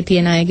උණතාවයේ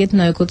තියෙන අයගෙත්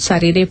නොයෙකුත්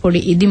ශරීරයේ පොඩි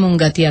ඉදිමුම්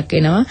ගතියක්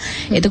එනවා.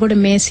 එතකොට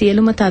මේ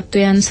සියලුම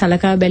තත්වයන්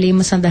සලකා බැලීම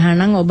සඳහා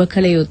නම් ඔබ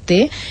කළ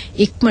යුත්තේ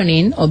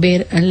ඉක්මනින් ඔබේ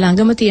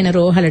ළඟම තියෙන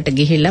රෝහලට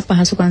ගිහිල්ලා,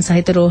 පහසුකම්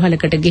සහිත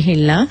රෝහලකට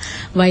ගිහිල්ලා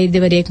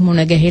වෛද්‍යවරයෙක්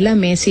මුණ ගැහිලා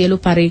මේ සියලු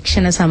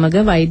පරීක්ෂණ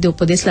සමග වෛද්‍ය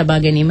උපදෙස් ලබා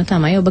ගැනීම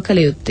තමයි ඔබ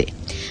කළ යුත්තේ.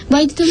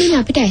 වෛද්‍යතුමනි,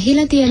 අපිට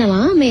ඇහිලා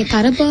තියෙනවා මේ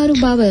තරබාරු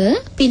බව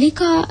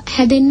පිළිකා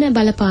හැදෙන්න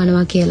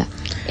බලපානවා කියලා.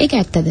 ඒක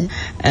ඇත්තද?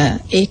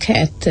 ඒක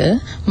ඇත්ත.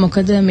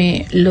 මොකද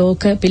මේ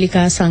ලෝක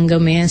පිළිකා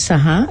සංගමය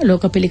සහ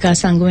ලෝක පිළිකා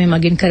සංගමය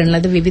මගින් කරන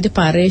ලද විවිධ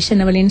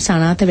පරීක්ෂණ වලින්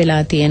සනාථ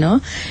වෙලා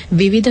තියෙනවා.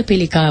 විවිධ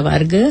පිළිකා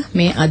වර්ග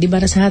මේ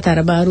අධිබර සහ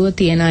තරබාරුව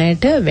තියෙන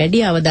අයට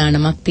වැඩි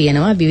අවදානමක්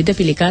තියෙනවා විවිධ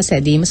පිළිකා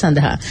සැදීම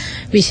සඳහා.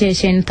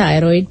 විශේෂයෙන්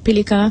තයිරොයිඩ්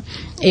පිළිකා,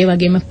 ඒ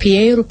වගේම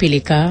පියයුරු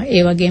පිළිකා,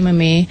 ඒ වගේම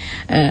මේ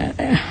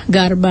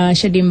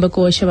ගර්භාෂ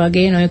ඩිම්බකෝෂ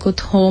වගේ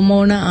නොයෙකුත්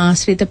හෝමෝන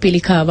ආශ්‍රිත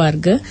පිළිකා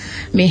වර්ග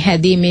මේ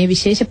හැදීමේ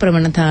විශේෂ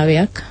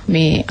ප්‍රවණතාවයක්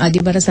මේ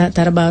අධිබර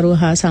තරබාරුව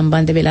හා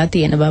සම්බන්ධ වෙලා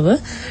තියෙන බව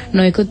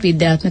නොයෙකුත්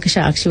විද්‍යාත්මක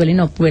සාක්ෂි වලින්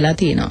ඔප්පු වෙලා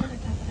තියෙනවා.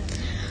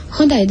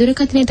 හොඳයි.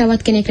 දුරකථනයේ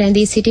තවත් කෙනෙක්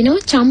රැඳී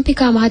සිටිනවා.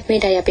 චම්පිකා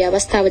මහත්මියටයි අපි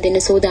අවස්ථාව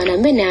දෙන්න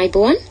සූදානම් වෙන්නේ.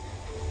 අයිබෝවන්.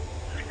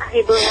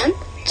 අයිබෝවන්.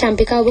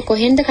 චම්පිකා, ඔබ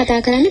කොහෙන්ද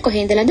කතා කරන්නේ?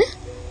 කොහෙන්දලද?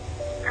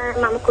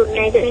 මම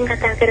කුරුණෑගලින්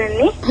කතා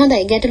කරන්නේ.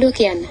 හොඳයි. ගැටලුව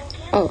කියන්න.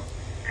 ඔව්.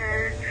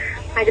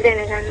 මට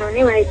දැනගන්න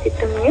ඕනේ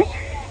වෛද්‍යතුමිය.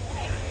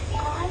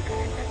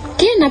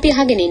 කියන්න, අපි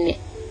අහගෙන ඉන්නේ.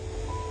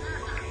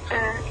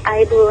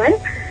 අයිබෝවන්.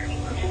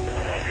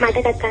 මට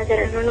කතා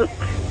කරන්න ඕන.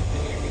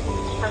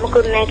 මම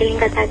කුරුණෑගලින්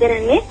කතා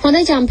කරන්නේ.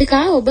 හොඳයි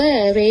චම්පිකා, ඔබ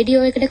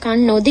රේඩියෝ එකට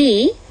කන් නොදී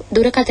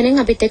දුරකථනයෙන්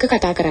අපිත් එක්ක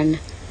කතා කරන්න.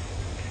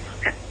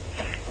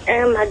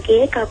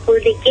 මගේ කකුල්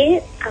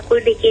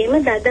දෙකේම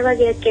දද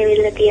වගේක්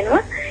ඇවිල්ලා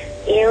තියෙනවා.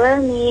 ඒවා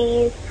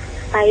මේ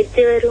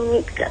වෛද්‍යවරුන්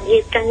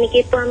ගන්න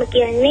කිව්වම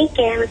කියන්නේ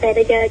කෑම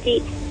පෙරජාති.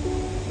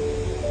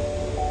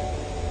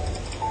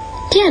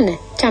 කියන්න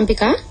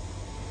චම්පිකා.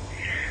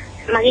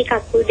 මගේ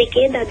කකුල්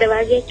දෙකේ දද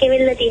වගේක්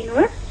ඇවිල්ලා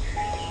තියෙනවා.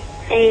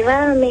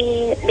 ඒවා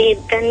මේ බේත්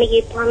ගන්න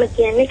කිව්වම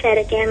කියන්නේ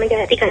කෑම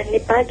ජාති ගන්න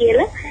එපා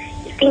කියලා.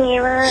 ඉතින්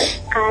ඒවා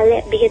කාලය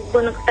බෙහෙත්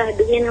බොනකොට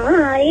අඩු වෙනවා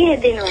ආයේ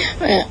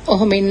හැදෙනවා.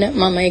 ඔහොම ඉන්න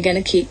මම ඒ ගැන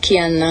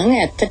කියන්නම්.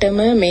 ඇත්තටම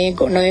මේ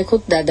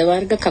නොයෙකුත් දද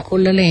වර්ග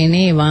කකුල් වල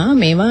එනේවා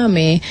මේවා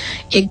මේ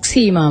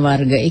එක්සීමා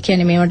වර්ග. ඒ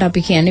කියන්නේ මේවට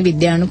අපි කියන්නේ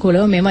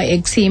විද්‍යානුකූලව මේවා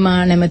එක්සීමා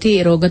නැමැති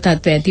රෝග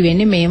තත්ත්ව ඇති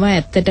වෙන්නේ. මේවා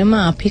ඇත්තටම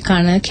අපි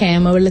කන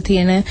කෑමවල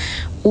තියෙන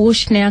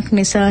උෂ්ණයක්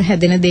නිසා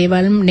හැදෙන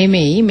දේවල්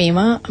නෙමෙයි.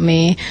 මේවා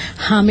මේ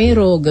හැමේ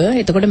රෝග.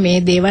 එතකොට මේ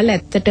දේවල්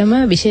ඇත්තටම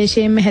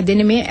විශේෂයෙන්ම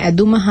හැදෙන්නේ මේ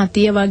ඇදුම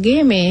හතිය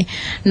වගේ මේ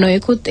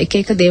නොයෙකුත් එක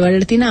එක දේවල්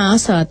වල තියෙන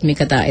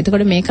ආසාත්මිකතා.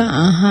 එතකොට මේක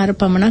ආහාර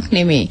පමණක්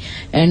නෙමෙයි.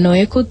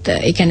 නොයෙකුත්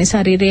ඒ කියන්නේ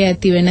ශරීරයේ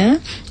ඇතිවෙන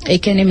ඒ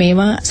කියන්නේ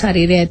මේවා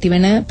ශරීරයේ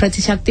ඇතිවෙන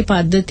ප්‍රතිශක්ති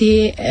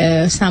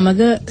පද්ධතියේ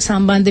සමග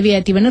සම්බන්ධ වී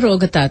ඇතිවන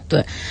රෝග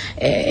තත්ත්ව.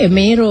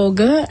 මේ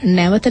රෝග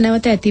නැවත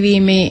නැවත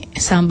ඇතිවීමේ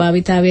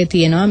සම්භාවිතාවය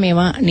තියෙනවා.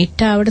 මේවා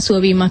නිට්ටාවට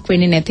සුවවීමක්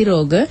වෙන්නේ නැති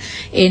රෝග.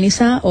 ඒ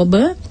නිසා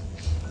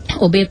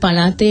ඔබේ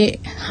පළාතේ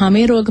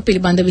හැමේ රෝග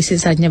පිළිබඳ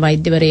විශේෂඥ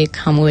වෛද්‍යවරයෙක්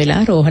හමු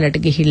වෙලා රෝහලට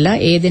ගිහිල්ලා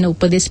ඒ දෙන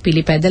උපදෙස්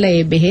පිළිපැදලා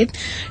ඒ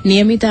බෙහෙත්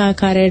નિયમિત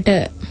ආකාරයට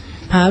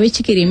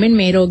පාවිච්චි කිරීමෙන්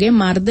මේ රෝගය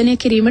මර්ධනය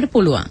කිරීමට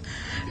පුළුවන්.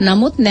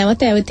 නමුත්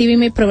නැවත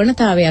ඇවතීමේ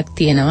ප්‍රවණතාවයක්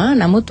තියෙනවා.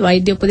 නමුත්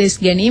වෛද්‍ය උපදෙස්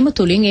ගැනීම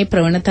තුලින් ඒ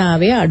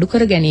ප්‍රවණතාවය අඩු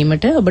කර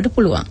ගැනීමට ඔබට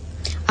පුළුවන්.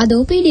 අද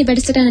OPD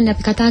වැඩසටහන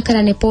අපි කතා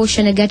කරන්නේ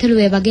පෝෂණ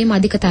ගැටලුවේ වගේම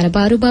අධික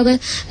තරබාරු බව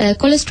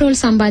කොලෙස්ටරෝල්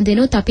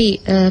සම්බන්ධනොත් අපි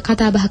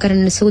කතා බහ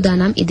කරන්න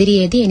සූදානම්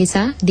ඉදිරියේදී. ඒ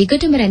නිසා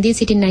දිගටම රැඳී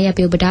සිටින්නයි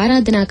අපි ඔබට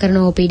ආරාධනා කරන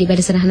OPD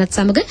වැඩසටහනත්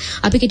සමග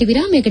අපි කිටි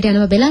විරාමයකට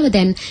යනවා. වෙලාව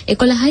දැන්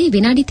 11යි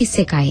විනාඩි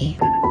 31යි.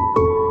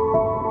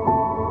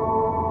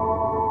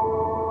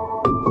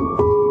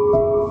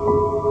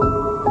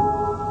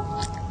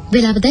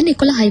 වෙලාව දැන්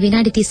 11යි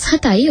විනාඩි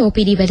 37යි.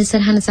 OPD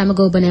වැඩසටහන සමග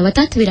ඔබ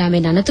නැවතත්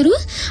විරාමයෙන්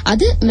අනතුරුව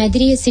අද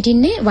මැදිරියේ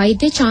සිටින්නේ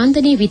වෛද්‍ය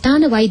චාන්දනී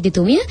විතාන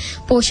වෛද්‍යතුමිය,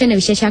 පෝෂණ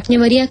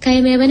විශේෂඥවරියක් අය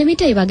මේ වන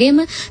විට. ඒ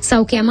වගේම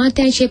සෞඛ්‍ය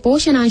අමාත්‍යාංශයේ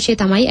පෝෂණාංශය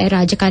තමයි අය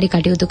රාජකාරී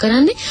කටයුතු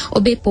කරන්නේ.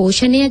 ඔබේ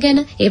පෝෂණය ගැන,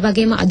 ඒ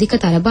වගේම අධික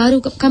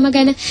තරබාරුකම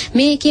ගැන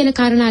මේ කියන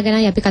කාරණා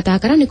ගැනයි අපි කතා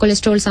කරන්නේ.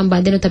 කොලෙස්ටරෝල්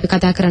සම්බන්ධනොත් අපි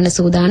කතා කරන්න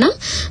සූදානම්.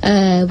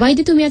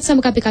 වෛද්‍යතුමියත්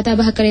සමග අපි කතා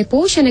බහ කරේ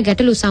පෝෂණ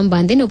ගැටලු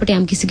සම්බන්ධයෙන්. ඔබට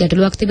යම් කිසි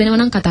ගැටලුවක්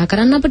තිබෙනවා නම් කතා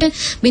කරන්න අපිට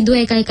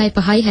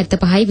 0115 75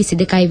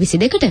 22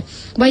 22ට.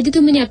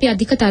 වෛද්‍යතුමිනි, අපි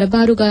අධික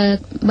තරබාරු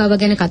බව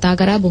ගැන කතා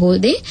කරා බොහෝ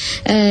දේ.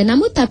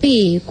 නමුත් අපි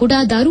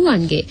කුඩා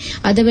දරුවන්ගේ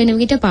අද වෙන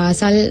විට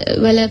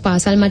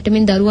පාසල්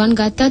මට්ටමින් දරුවන්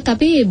ගත්තත්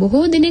අපි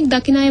බොහෝ දෙනෙක්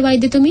දකින අය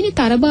වෛද්‍යතුමිනි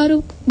තරබාරු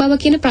බව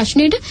කියන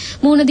ප්‍රශ්නෙට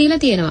මුහුණ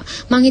දීලා තියෙනවා.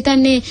 මං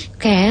හිතන්නේ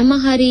කෑම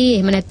හරි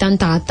එහෙම නැත්නම්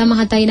තාත්තා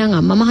මහතයි නම්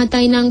අම්මා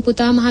මහතයි නම්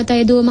පුතා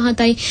මහතයි දුව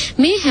මහතයි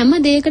මේ හැම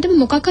දෙයකටම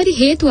මොකක් හරි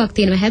හේතුවක්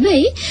තියෙනවා.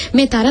 හැබැයි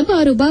මේ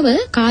තරබාරු බව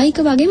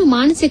කායික වගේම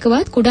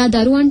මානසිකවත් කුඩා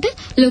දරුවන්ට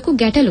ලොකු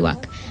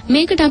ගැටලුවක්.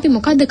 මේකට අපි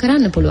මොකද්ද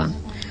කරන්න පුළුවන්?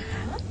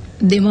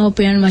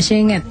 දෙමව්පියන්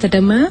වශයෙන්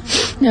ඇත්තටම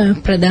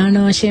ප්‍රධාන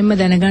වශයෙන්ම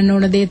දැනගන්න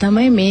ඕන දේ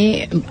තමයි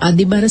මේ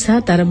අධිබර සහ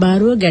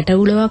තරබාරුව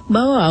ගැටවුලක්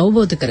බව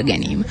අවබෝධ කර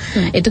ගැනීම.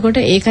 එතකොට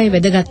ඒකයි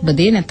වැදගත්ම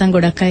දේ. නැත්තම්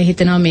ගොඩක් අය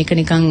හිතනවා මේක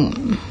නිකන්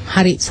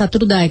හරි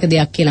සතුටුදායක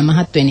දෙයක් කියලා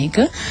මහත් වෙන එක.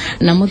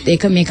 නමුත්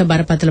මේක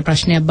බරපතල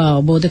ප්‍රශ්නයක් බව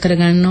අවබෝධ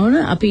කරගන්න ඕන.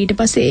 අපි ඊට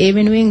පස්සේ ඒ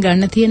වෙනුවෙන්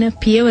ගන්න තියෙන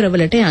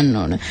පියවරවලට යන්න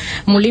ඕන.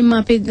 මුලින්ම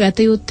අපි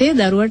ගත යුත්තේ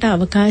දරුවට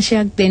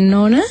අවකාශයක් දෙන්න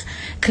ඕන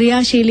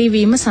ක්‍රියාශීලී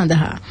වීම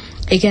සඳහා.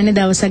 ඒ කියන්නේ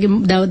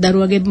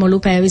දරුවගේ මුළු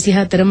පැය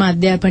 24ම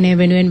අධ්‍යාපනය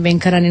වෙනුවෙන් වෙන්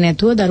කරන්නේ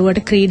නැතුව දරුවට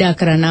ක්‍රීඩා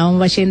කරන්න අවම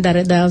වශයෙන්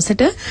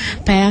දවසට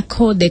පැයක්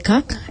හෝ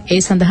දෙකක් ඒ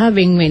සඳහා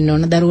වෙන් වෙන්න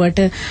ඕන. දරුවට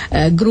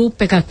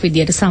ගෲප් එකක්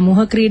විදියට සමූහ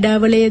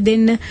ක්‍රීඩාවල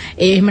යෙදෙන්න.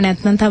 එහෙම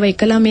නැත්නම් තව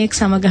එක ළමයෙක්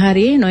සමග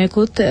හරියේ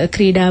නොයෙකුත්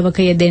ක්‍රීඩාවක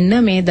යෙදෙන්න.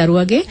 මේ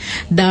දරුවගේ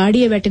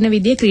දාඩිය වැටෙන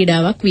විදිය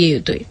ක්‍රීඩාවක් විය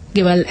යුතුයි.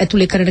 ගෙවල්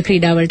ඇතුලේ කරන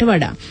ක්‍රීඩාවලට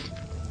වඩා.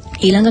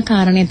 ඊළඟ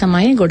කාරණේ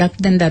තමයි ගොඩක්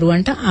දැන්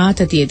දරුවන්ට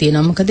ආතතිය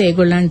තියෙනවා. මොකද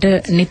ඒගොල්ලන්ට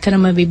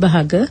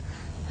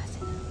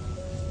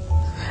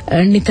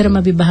නිතරම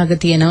විභාග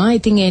තියෙනවා.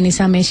 ඉතින් ඒ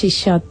නිසා මේ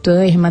ශිෂ්‍යත්ව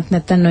එහෙමත්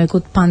නැත්නම්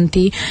නොයෙකුත්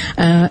පන්ති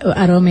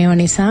අරෝමේව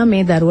නිසා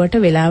මේ දරුවට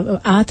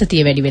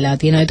ආතතිය වැඩි වෙලා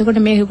තියෙනවා. එතකොට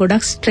මේක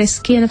ගොඩක් ස්ට්‍රෙස්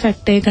කියන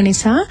ෆැක්ටර් එක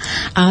නිසා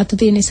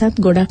ආතතිය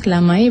නිසාත් ගොඩක්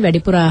ළමයි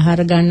වැඩිපුර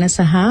ආහාර ගන්න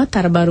සහ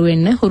තරබරු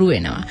වෙන්න හුරු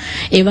වෙනවා.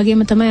 ඒ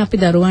වගේම තමයි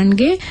අපි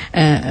දරුවන්ගේ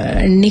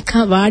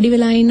වාඩි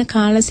වෙලා ඉන්න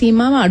කාල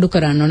සීමාව අඩු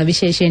කරන්න ඕන.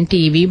 විශේෂයෙන්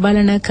ටීවී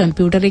බලන,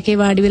 කම්පියුටර් එකේ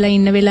වාඩි වෙලා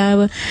ඉන්න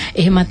වෙලාව,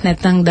 එහෙමත්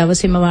නැත්නම්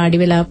දවසේම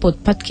වාඩි වෙලා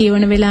පොත්පත්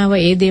කියවන වෙලාව,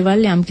 ඒ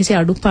දේවල් යම්කිසි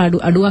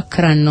අඩුවක්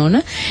කරන්න ඕන.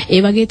 ඒ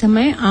වගේ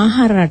තමයි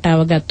ආහාර රටාව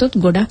ගත්තොත්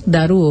ගොඩක්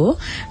දරුවෝ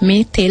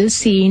මේ තෙල්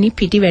සීනි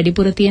පිටි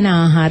වැඩිපුර තියෙන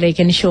ආහාර, ඒ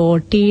කියන්නේ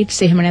ෂෝට් ඊට්ස්,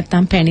 එහෙම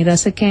නැත්නම් පැණි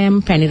රස කෑම,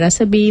 පැණි රස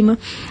බීම,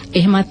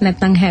 එහෙමත්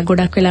නැත්නම්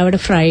ගොඩක් වෙලාවට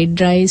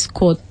ෆ්‍රයිඩ් රයිස්,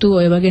 කොත්තු,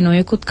 ඔය වගේ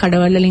නොයෙකුත්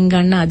කඩවල වලින්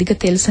ගන්න අධික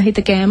තෙල්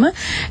සහිත කෑම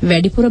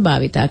වැඩිපුර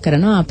භාවිතා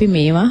කරනවා. අපි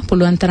මේවා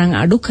පුළුවන් තරම්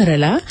අඩු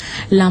කරලා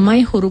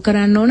ළමයි හුරු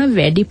කරන්න ඕන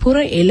වැඩිපුර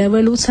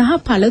එළවලු සහ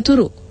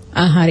පළතුරු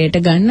ආහාරයට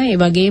ගන්න. ඒ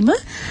වගේම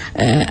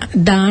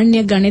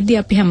ධාන්‍ය ගණෙද්දී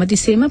අපි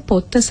හැමතිස්සෙම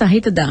පොත්ත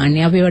සහිත ධාන්‍ය,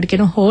 අපි ඒවට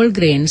කියන හෝල්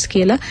ග්‍රේන්ස්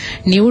කියලා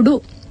නිවුඩු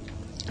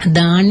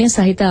ධාන්‍ය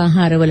සහිත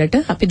ආහාරවලට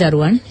අපි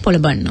දරුවන්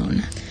පොළඹවන්න ඕන.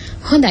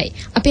 හොඳයි.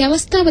 අපි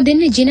අවස්ථාව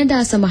දෙන්නේ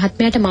ජිනදාස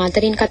මහත්මයාට.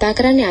 මාතරින් කතා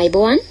කරන්නේ.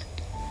 අයබෝවන්.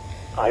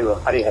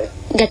 හරි.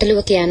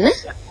 ගැටලුව කියන්න.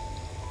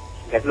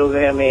 ගැටලුව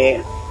මේ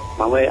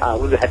මම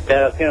අවුරුදු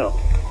 70ක් වෙනවා.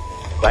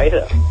 වයස.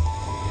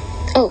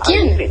 ඔව්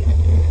කියන්නේ.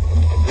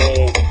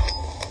 මේ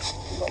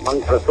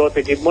මං කොලෙස්ටරෝල්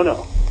පෙති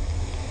බොනවා.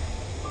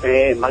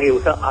 මගේ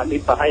උස අඩි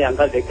 5යි අංක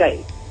 2යි.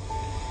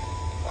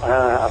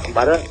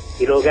 බර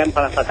කිලෝග්‍රෑම්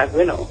 57ක්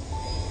වෙනවා.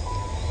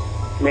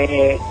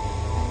 මේ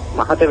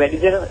මහත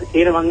වැඩිද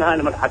කියන මං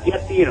අහන්නේ මට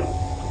හතියක් තියෙනවා.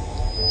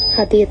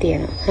 හතිය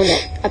තියෙනවා. හොඳයි.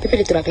 අපි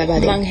පිළිතුරක් ලබා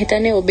දෙමු. මං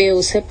හිතන්නේ ඔබේ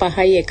උස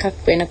 5යි 1ක්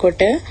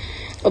වෙනකොට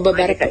ඔබ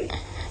බර 5යි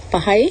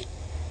 2යි.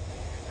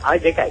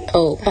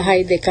 ඔව්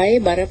 5යි 2යි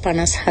බර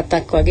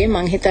 57ක් වගේ.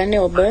 මං හිතන්නේ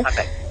ඔබ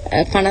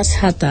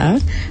 57ක්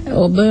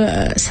ඔබ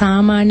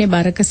සාමාන්‍ය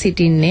බරක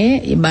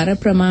සිටින්නේ බර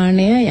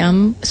ප්‍රමාණය යම්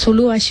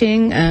සුළු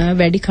වශයෙන්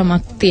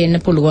වැඩිකමක් තියෙන්න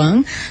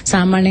පුළුවන්.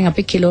 සාමාන්‍යයෙන්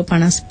අපි කිලෝ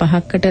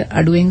 55කට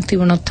අඩුවෙන්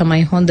තිබුණොත්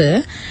තමයි හොඳ.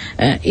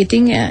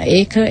 ඉතින්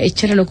ඒක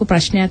එච්චර ලොකු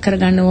ප්‍රශ්නයක්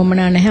කරගන්න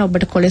ඕමනා නැහැ.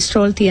 ඔබට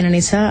කොලෙස්ටරෝල් තියෙන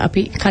නිසා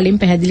අපි කලින්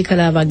පැහැදිලි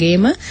කළා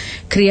වගේම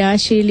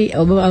ක්‍රියාශීලී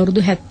ඔබ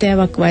අවුරුදු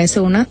 70ක් වයස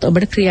වුණත්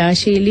ඔබට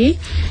ක්‍රියාශීලී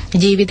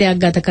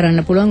ජීවිතයක් ගත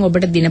කරන්න පුළුවන්.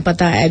 ඔබට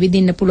දිනපතා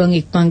ඇවිදින්න පුළුවන්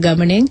ඉක්මන්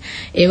ගමනෙන්.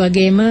 ඒ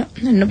වගේම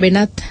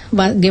වෙනත්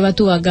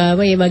ගෙවතු වගාව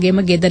ඒ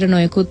වගේම gedara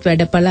නොයෙකුත්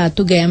වැඩපළ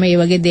අතු ගෑම ඒ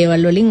වගේ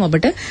දේවල් වලින්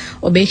ඔබට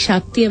ඔබේ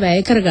ශක්තිය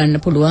වැය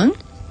කරගන්න පුළුවන්.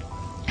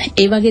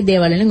 ඒ වගේ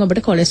දේවල් වලින්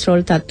ඔබට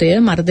කොලෙස්ටරෝල් තත්ත්වය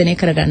මර්ධනය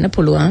කරගන්න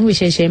පුළුවන්.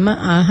 විශේෂයෙන්ම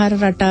ආහාර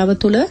රටාව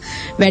තුළ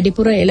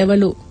වැඩිපුර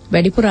එළවලු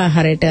වැඩිපුර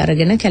ආහාරයට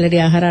අරගෙන කැලරි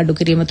ආහාර අඩු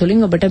කිරීම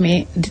තුළින් ඔබට මේ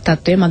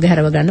තත්ත්වය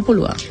මගහැරව ගන්න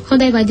පුළුවන්.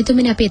 හොඳයි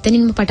වෛද්‍යතුමනි අපි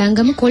එතනින්ම පටන්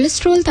ගමු.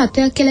 කොලෙස්ටරෝල්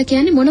තත්ත්වයක් කියලා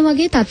කියන්නේ මොන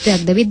වගේ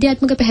තත්ත්වයක්ද?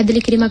 විද්‍යාත්මක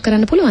පැහැදිලි කිරීමක්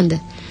කරන්න පුළුවන්ද?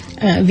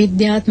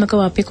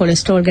 විද්‍යාත්මකව අපි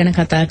කොලෙස්ටරෝල් ගැන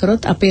කතා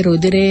කරොත් අපේ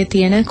රුධිරයේ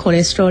තියෙන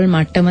කොලෙස්ටරෝල්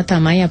මට්ටම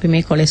තමයි අපි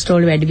මේ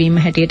කොලෙස්ටරෝල් වැඩිවීම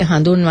හැටියට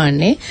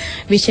හඳුන්වන්නේ.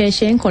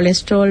 විශේෂයෙන්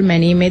කොලෙස්ටරෝල්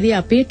මැනීමේදී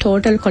අපි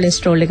ටෝටල්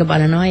කොලෙස්ටරෝල් එක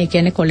බලනවා. ඒ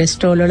කියන්නේ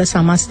කොලෙස්ටරෝල් වල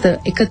සමස්ත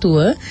එකතුව.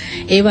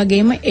 ඒ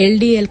වගේම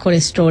LDL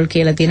කොලෙස්ටරෝල්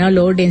කියලා තියෙනවා,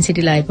 low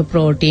density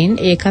lipoprotein.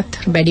 ඒකත්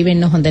වැඩි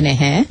වෙන්න හොඳ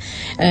නැහැ.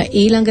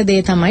 ඊළඟ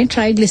දේ තමයි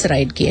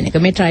ට්‍රයිග්ලිසරයිඩ් කියන එක.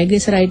 මේ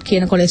ට්‍රයිග්ලිසරයිඩ්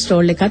කියන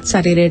කොලෙස්ටරෝල් එකත්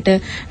ශරීරයට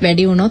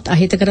වැඩි වුණොත්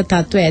අහිතකර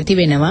තත්ත්ව ඇති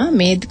වෙනවා.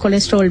 මේ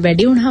කොලෙස්ටරෝල්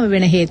වැඩි වුණාම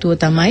වෙන හේතුව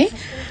තමයි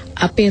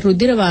අපේ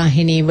රුධිර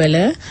වාහිනී වල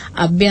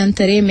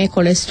අභ්‍යන්තරයේ මේ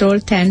කොලෙස්ටරෝල්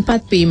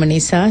තැන්පත් වීම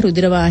නිසා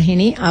රුධිර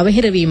වාහිනී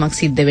අවහිර වීමක්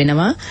සිද්ධ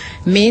වෙනවා.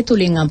 මේ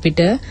තුලින්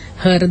අපිට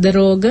හෘද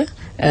රෝග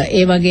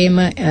ඒ වගේම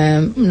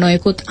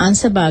නොයෙකුත්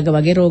අංශභාග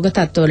වගේ රෝග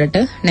තත්ත්වවලට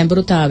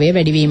නැඹුරුතාවය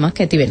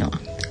වැඩිවීමක් ඇති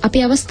වෙනවා.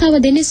 අපි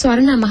අවස්ථාව දෙන්නේ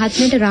ස්වර්ණා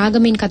මහත්මියට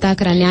රාගමින් කතා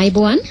කරන්න.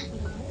 ආයිබෝවන්.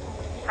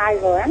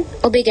 ආයිබෝවන්.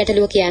 ඔබේ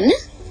ගැටලුව කියන්න.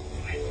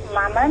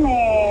 මම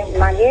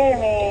මගේ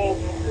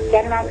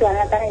ජර්මන් කරන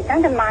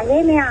ඉතින්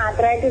මගේ මේ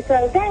ආතරයිටිස්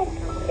වලට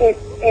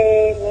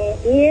මේ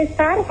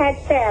ESR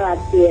 70ක්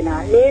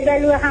තියෙනවා. ලේ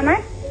බැලුවහම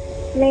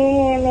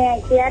මේ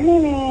කියන්නේ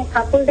මේ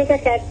කකුල් දෙක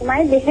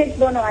කැක්මයි බෙහෙත්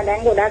බොනවා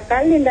දැන් ගොඩක්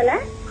කල්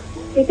ඉඳලා.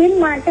 ඉතින්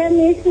මට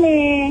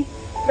මේ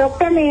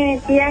ડોක්ටර් මේ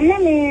කියන්නේ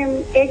මේ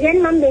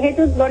ඒකෙන් මම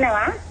බෙහෙතුත්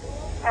බොනවා.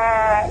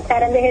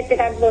 තර බෙහෙත්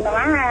එකක්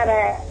බොනවා. අර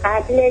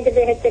කාටිලේජ්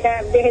බෙහෙත්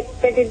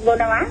පිටිත්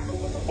බොනවා.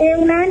 ඒ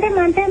වුණාට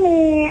මට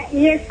මේ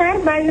ESR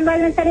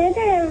බලන තරයට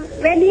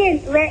වැඩි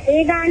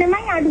ඒ ගානමයි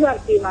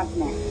අඩුවක් වීමක්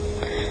නැහැ.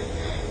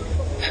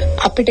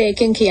 අපිට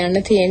ඒකෙන්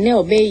කියන්න තියෙන්නේ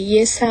ඔබේ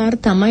ESR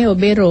තමයි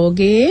ඔබේ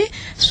රෝගේ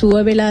සුව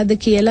වෙලාද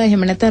කියලා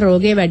එහෙම නැත්නම්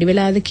රෝගේ වැඩි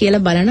වෙලාද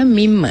කියලා බලන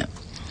මිම්ම.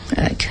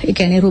 ඒ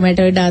කියන්නේ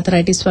රුමැටොයිඩ්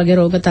ආතරයිටිස් වගේ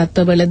රෝග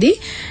තත්ත්වවලදී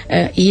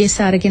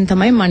ESR එකෙන්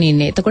තමයි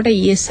මනින්නේ. එතකොට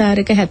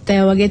ESR එක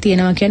 70 වගේ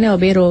තියෙනවා කියන්නේ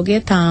ඔබේ රෝගය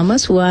තාම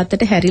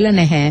සුවාතට හැරිලා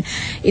නැහැ.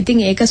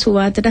 ඉතින් ඒක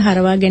සුවාතට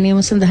හරවා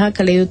ගැනීම සඳහා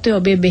කළ යුත්තේ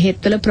ඔබේ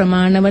බෙහෙත්වල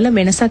ප්‍රමාණවල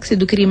වෙනසක්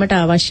සිදු කිරීමට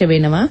අවශ්‍ය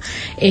වෙනවා.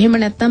 එහෙම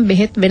නැත්නම්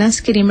බෙහෙත්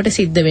වෙනස් කිරීමට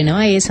සිද්ධ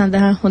වෙනවා. ඒ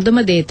සඳහා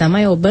හොඳම දේ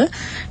තමයි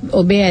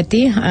ඔබේ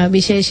ඇති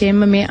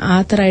විශේෂයෙන්ම මේ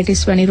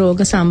ආතරයිටිස් වැනි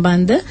රෝග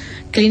සම්බන්ධ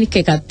ක්ලිනික්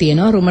එකක්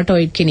තියෙනවා,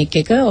 රුමැටොයිඩ් ක්ලිනික්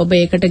එක. ඔබ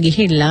ඒකට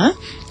ගිහිල්ලා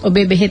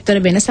ඔබේ බෙහෙත්වල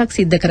වෙනසක්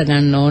සිද්ධ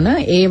කරගන්න ඕන.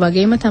 ඒ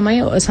වගේම තමයි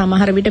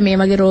සමහර විට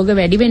මේ වගේ රෝග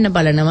වැඩි වෙන්න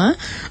බලනවා.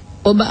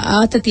 ඔබ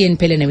ආතතියෙන්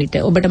පෙළෙන විට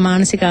ඔබට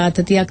මානසික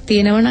ආතතියක්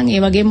තියෙනවා නම් ඒ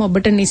වගේම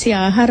ඔබට නිසි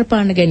ආහාර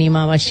පාන ගැනීම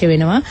අවශ්‍ය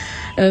වෙනවා.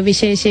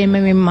 විශේෂයෙන්ම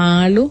මේ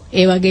මාළු,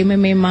 ඒ වගේම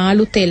මේ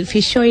මාළු තෙල්,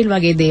 ෆිෂ් ඔයිල්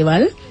වගේ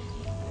දේවල්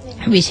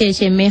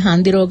විශේෂයෙන් මේ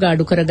හන්දි රෝග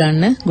අඩු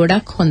කරගන්න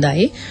ගොඩක්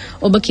හොඳයි.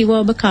 ඔබ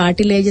කිව්වා ඔබ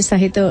කාටිලේජ්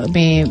සහිත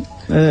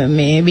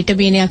මේ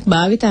විටමිනයක්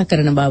භාවිතා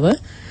කරන බව,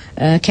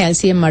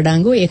 කැල්සියම්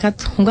අඩංගු,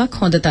 ඒකත් හුඟක්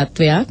හොඳ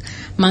තත්වයක්.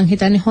 මං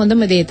හිතන්නේ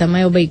හොඳම දේ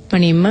තමයි ඔබ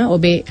ඉක්මනින්ම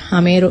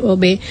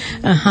ඔබේ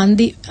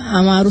හන්දි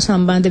අමාරු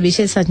සම්බන්ධ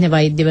විශේෂඥ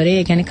වෛද්‍යවරයෙක්,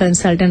 ඒ කියන්නේ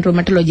කන්සල්ටන්ට්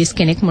රුමැටොලොජිස්ට්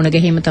කෙනෙක් මුණ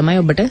ගැනීම තමයි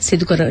ඔබට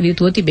සිදු කර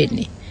යුතුව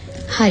තිබෙන්නේ.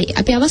 හරි.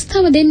 අපි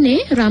අවස්ථාව දෙන්නේ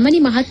රමණි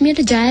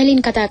මහත්මියට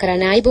ජයලින් කතා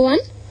කරන්න.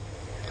 ආයිබෝවන්.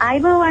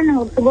 ආයිබෝවන්.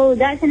 සුබ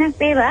උදෑසනක්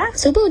වේවා.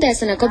 සුබ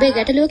උදෑසනක්. ඔබේ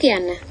ගැටලුව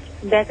කියන්න.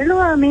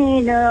 ගැටලුව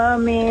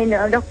මේ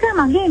ડોක්ටර්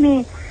මගේ මේ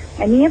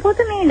නියපොත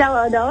මේ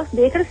දවස්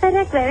දෙකකට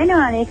සැරයක්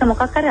වැවෙනවා. ඒක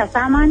මොකක් හරි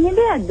අසාමාන්‍ය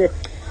දෙයක්ද?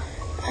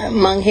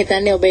 මං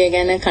හිතන්නේ ඔබ ඒ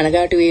ගැන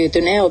කනගාටු විය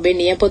යුතු නෑ. ඔබේ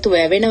නියපොතු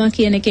වැවෙනවා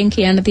කියන එකෙන්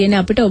කියන්න තියෙන්නේ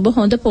අපිට ඔබ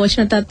හොඳ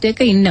පෝෂණ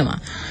තත්වයක ඉන්නවා.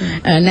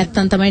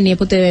 නැත්තම් තමයි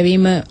නියපොතු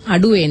වැවීම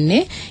අඩු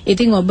වෙන්නේ.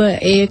 ඉතින්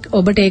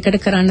ඔබට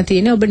ඒකට කරන්න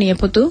තියෙන්නේ ඔබ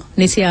නියපොතු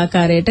නිසි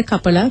ආකාරයට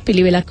කපලා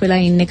පිළිවෙලක්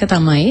වෙලා ඉන්න එක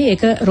තමයි.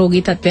 ඒක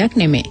රෝගී තත්වයක්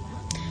නෙමෙයි.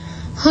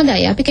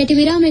 හොඳයි අපි කෙටි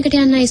විරාමයකට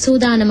යන්නයි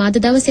සූදානම්. අද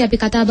දවසේ අපි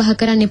කතා බහ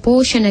කරන්නේ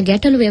පෝෂණ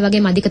ගැටලු ඒ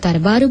වගේම අධිකතර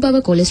බාරු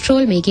බව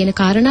කොලෙස්ටරෝල් මේ කියන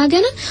කාරණා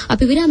ගැන.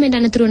 අපි විරාමයෙන්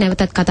අනතුරු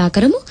නැවතත් කතා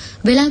කරමු.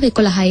 වෙලාව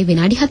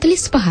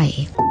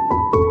 11:45.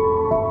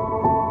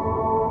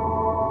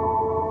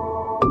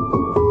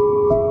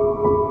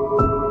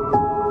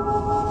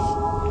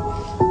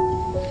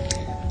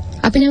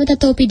 අපි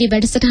නැවතත් OPD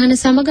වැඩසටහන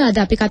සමග අද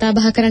අපි කතා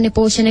බහ කරන්නේ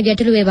පෝෂණ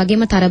ගැටලු ඒ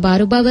වගේම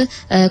තරබාරු බව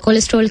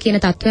කොලෙස්ටරෝල් කියන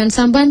තත්ත්වයන්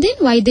සම්බන්ධයෙන්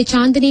වෛද්‍ය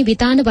චාන්දනී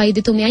විතාන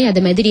වෛද්‍යතුමියයි අද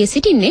මැදිරියේ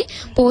සිටින්නේ.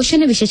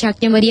 පෝෂණ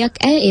විශේෂඥවරියක්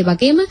ඇය ඒ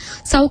වගේම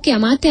සෞඛ්‍ය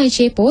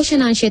අමාත්‍යාංශයේ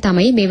පෝෂණාංශය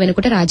තමයි මේ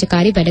වෙනකොට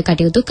රාජකාරී වැඩ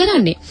කටයුතු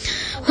කරන්නේ.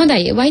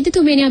 හොඳයි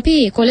වෛද්‍යතුමියනි අපි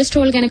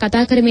කොලෙස්ටරෝල් ගැන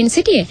කතා කරමින්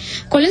සිටියේ.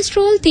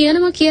 කොලෙස්ටරෝල්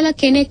තියෙනවා කියලා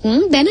කෙනෙක්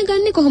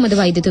දැනගන්නේ කොහොමද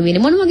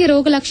වෛද්‍යතුමියනි? මොන වගේ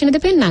රෝග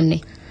ලක්ෂණද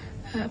පෙන්වන්නේ?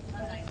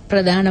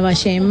 ප්‍රධාන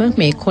වශයෙන්ම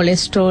මේ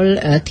කොලෙස්ටරෝල්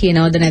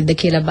තියනවද නැද්ද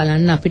කියලා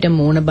බලන්න අපිට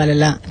මූණ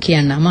බලලා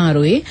කියන්න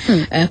අමාරුයි.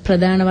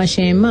 ප්‍රධාන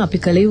වශයෙන්ම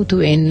අපි කළ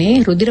යුතු වෙන්නේ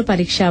රුධිර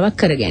පරීක්ෂාවක්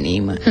කර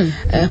ගැනීම.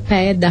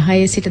 පැය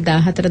 10 සිට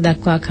 14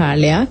 දක්වා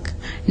කාලයක්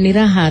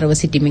निराහාරව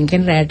සිටීමෙන්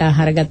කියන්නේ රැට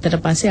ආහාර ගත්තට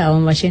පස්සේ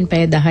අවම වශයෙන්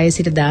පැය 10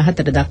 සිට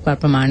 14 දක්වා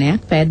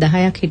ප්‍රමාණයක් පැය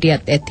 10ක්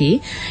හිටියත් ඇති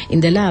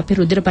ඉඳලා අපි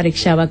රුධිර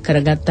පරීක්ෂාවක්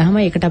කරගත්තාම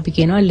ඒකට අපි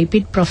කියනවා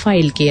ලිපිඩ්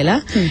ප්‍රොෆයිල් කියලා.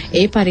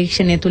 ඒ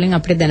පරීක්ෂණය තුලින්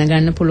අපිට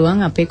දැනගන්න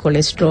පුළුවන් අපේ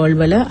කොලෙස්ටරෝල්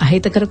වල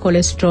අහිතකර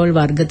කොලෙස්ටරෝල්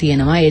වර්ග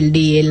තියෙනවා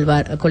LDL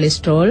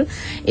කොලෙස්ටරෝල්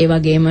ඒ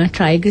වගේම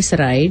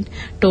ට්‍රයිග්ලිසරයිඩ්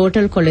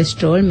ටෝටල්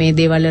කොලෙස්ටරෝල් මේ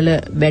දේවල් වල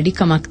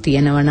වැඩිකමක්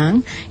තියෙනවා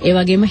නම් ඒ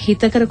වගේම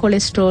හිතකර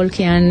කොලෙස්ටරෝල්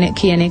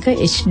කියන එක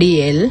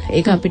HDL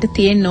ඒක අපිට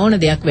තියෙන්න ඕන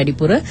දෙයක්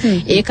වැඩිපුර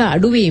ඒක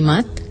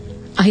අඩුවීමත්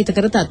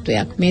අහිතකර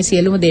තත්වයක් මේ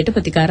සියලුම දේට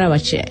ප්‍රතිකාර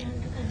අවශ්‍යයි.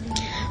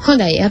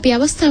 හොඳයි අපි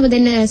අවස්ථාව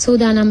දෙන්න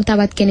සූදානම්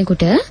තවත්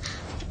කෙනෙකුට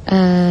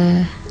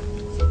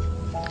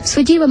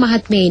සුජීව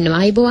මහත්මිය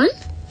ඉන්නවා. අයබෝවන්.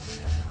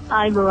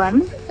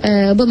 ආයිබෝවන්.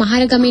 ඔබ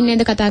මහරගමින්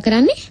නේද කතා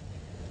කරන්නේ?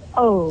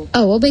 ඔව්.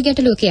 ඔව් ඔබේ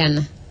ගැටලුව කියන්න.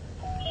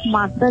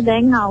 මට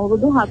දැන්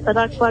අවුරුදු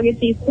 4ක් වගේ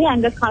තිස්සේ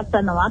ඇඟ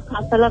කසනවා.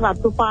 කසල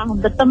රතු පා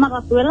හොඳටම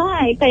රතු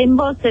වෙලා ඒක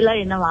එම්බෝස්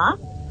වෙලා එනවා.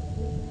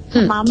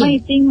 මම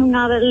ඉතින්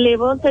අර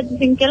ලෙවල්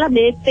සෙටින් කියලා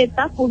බේත්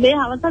එකක් උදේ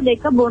හවස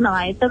දෙක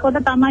බොනවා. එතකොට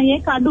තමයි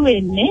ඒක අඩු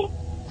වෙන්නේ.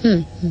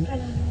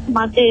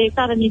 මට ඒක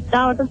අර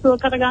නිස්සාවට සුව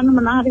කරගන්න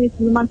මොන හරි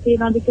විසඳුමක්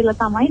තියනවද කියලා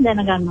තමයි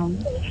දැනගන්න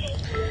ඕනේ.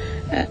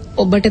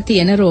 ඔබට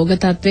තියෙන රෝග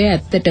තත්ත්වය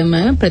ඇත්තටම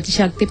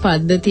ප්‍රතිශක්ති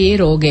පද්ධතියේ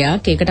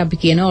රෝගයක්. ඒකට අපි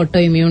කියනවා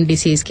ඔටෝ ඉමියුන්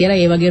ඩිසීස් කියලා.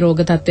 ඒ වගේ රෝග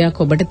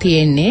තත්ත්වයක් ඔබට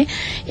තියෙන්නේ.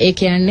 ඒ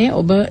කියන්නේ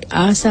ඔබ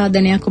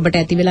ආසාදනයක් ඔබට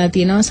ඇති වෙලා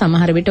තියෙනවා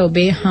සමහර විට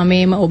ඔබේ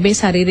හැමේම ඔබේ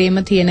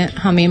ශරීරයේම තියෙන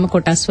හැමේම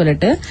කොටස්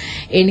වලට.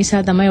 ඒ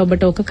නිසා තමයි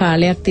ඔබට ඕක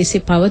කාලයක්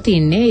තිස්සේ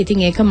පවතින්නේ.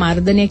 ඉතින් ඒක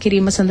මර්ධනය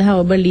කිරීම සඳහා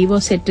ඔබ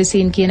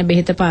ලීවෝසෙට්‍රිසින් කියන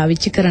බෙහෙත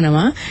පාවිච්චි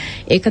කරනවා.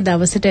 ඒක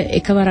දවසට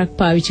එකවරක්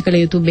පාවිච්චි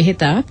කළ යුතු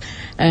බෙහෙතක්.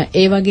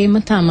 ඒ වගේම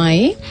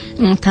තමයි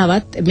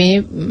තවත්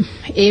මේ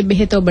ඒ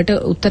බෙහෙත ඔබට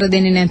උත්තර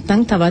දෙන්නේ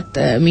නැත්නම්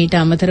තවත් මීට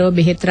අමතරව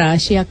බෙහෙත්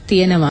රාශියක්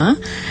තියෙනවා.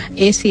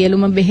 ඒ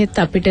සියලුම බෙහෙත්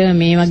අපිට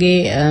මේ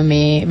වගේ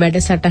මේ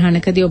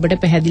වැඩසටහනකදී ඔබට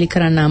පැහැදිලි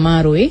කරන්න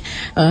අමාරුයි.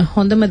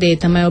 හොඳම දේ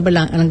තමයි ඔබ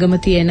ළඟම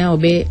තියෙන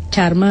ඔබේ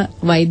චර්ම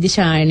වෛද්‍ය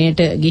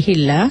ශායනයට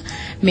ගිහිල්ලා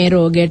මේ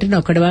රෝගයට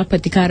නොකඩවා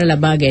ප්‍රතිකාර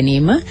ලබා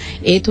ගැනීම.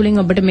 ඒ තුලින්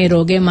ඔබට මේ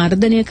රෝගය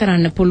මර්ධනය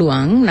කරන්න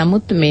පුළුවන්.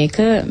 නමුත් මේක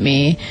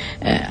මේ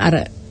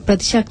අර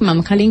ප්‍රතිශක්ති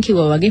මම කලින්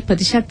කිව්වා වගේ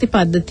ප්‍රතිශක්ති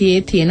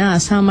පද්ධතියේ තියෙන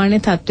අසාමාන්‍ය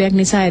තත්වයක්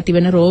නිසා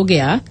ඇතිවන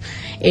රෝගයක්.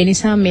 ඒ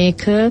නිසා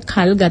මේක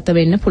කල් ගත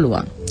වෙන්න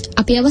පුළුවන්.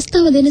 අපි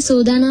අවස්ථාව දෙන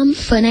සූදානම්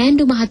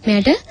ෆර්නෑන්ඩෝ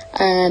මහත්මයාට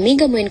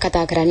මීගමුවෙන්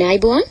කතා කරන්නේ.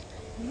 අයබෝවන්.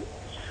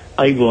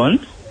 අයබෝවන්.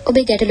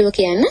 ඔබේ ගැටලුව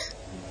කියන්න.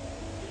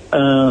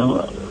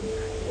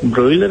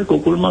 බ්‍රොයිලර්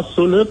කුකුල් මස්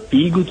වල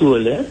පීගුතු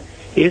වල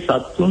ඒ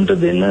සත්තුන්ට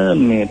දෙන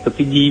මේ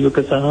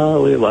ප්‍රතිජීවක සහ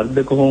ඔය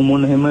වර්ධක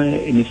හෝමෝන හැම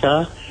නිසා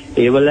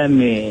ඒවල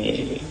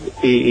මේ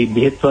ඒ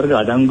බෙහෙත් වර්ග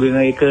අඩංගු වෙන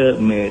එක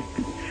මේ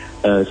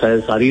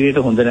ශරීරයට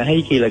හොඳ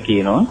නැහැයි කියලා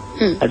කියනවා.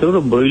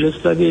 ඒතකොට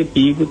බ්‍රොයිලර්ස් වගේ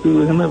පීගුතු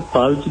හැම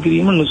පාවිච්චි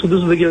කිරීම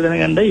නුසුදුසුද කියලා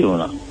දැනගන්නයි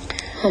ඕන.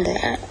 හොඳයි.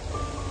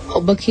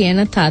 ඔබ කියන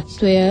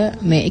තත්වය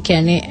මේ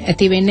කියන්නේ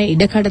ඇති වෙන්න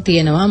ඉඩකඩ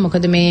තියෙනවා.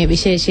 මොකද මේ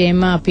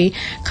විශේෂයෙන්ම අපි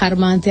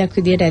කර්මාන්තයක්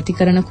විදියට ඇති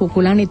කරන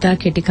කුකුලන් ඉතා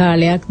කෙටි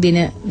කාලයක් දින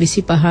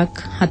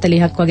 25ක්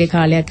 40ක් වගේ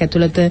කාලයක්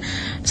ඇතුළත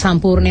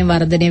සම්පූර්ණයෙන්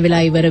වර්ධනය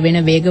වෙලා ඉවර වෙන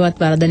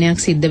වේගවත්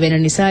වර්ධනයක් සිද්ධ වෙන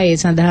නිසා ඒ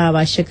සඳහා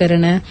අවශ්‍ය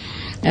කරන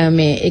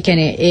මේ ඒ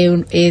කියන්නේ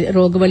ඒ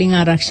රෝග වලින්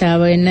ආරක්ෂා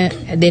වෙන්න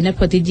දෙන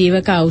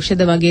ප්‍රතිජීවක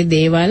ඖෂධ වගේ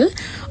දේවල්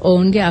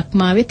ඔවුන්ගේ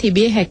අක්මාවේ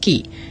තිබිය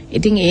හැකියි.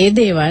 ඉතින් ඒ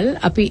දේවල්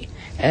අපි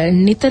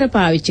නිතර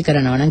පාවිච්චි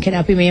කරනවා නම් කියන්නේ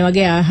අපි මේ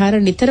වගේ ආහාර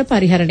නිතර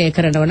පරිහරණය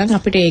කරනවා නම්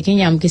අපිට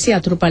ඒකෙන් යම්කිසි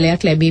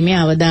අතුරුඵලයක් ලැබීමේ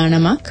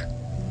අවදානමක්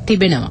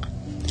තිබෙනවා.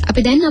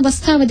 අපි දැන්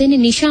අවස්ථාව දෙන්නේ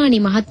නිෂානි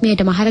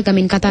මහත්මියට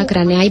මහරගමින් කතා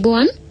කරන්නේ.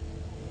 අයබෝවන්.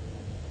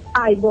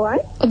 අයබෝවන්.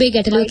 ඔබේ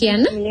ගැටලුව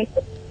කියන්න.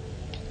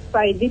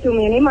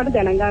 වෛද්‍යතුමියනේ මට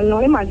දැනගන්න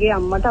ඕනේ මගේ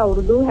අම්මට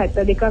අවුරුදු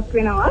 72ක්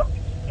වෙනවා.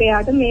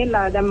 එයාට මේ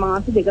දැන්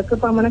මාස දෙකක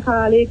පමණ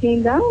කාලයක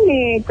ඉඳන්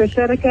මේ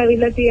ප්‍රෙෂර් එක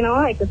ඇවිල්ලා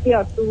තියෙනවා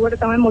 180ට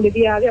තමයි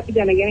මුලදී ආවේ අපි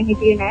දැනගෙන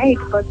හිටියේ නෑ.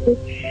 ඊට පස්සේ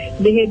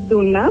බෙහෙත්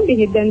දුන්නා.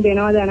 බෙහෙත් දැන්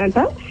දෙනවා දැනට.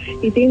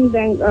 ඉතින්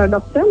දැන්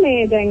ડોක්ටර්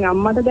මේ දැන්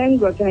අම්මට දැන්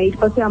ඊට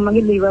පස්සේ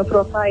අම්මගේ liver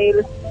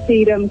profile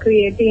සීරම්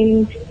ක්‍රියේටින්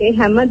ඒ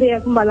හැම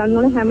දෙයක්ම බලන්න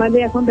ඕනේ. හැම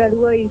දෙයක්ම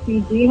බැලුවා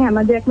ECG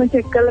හැම දෙයක්ම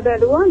චෙක් කරලා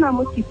බැලුවා.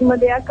 නමුත් කිසිම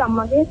දෙයක්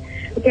අම්මගේ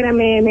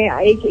කියන්නේ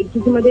මේ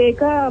කිසිම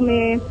දෙයක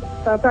මේ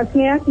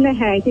ප්‍රශ්නයක්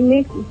නැහැ. ඉතින්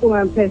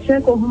මේ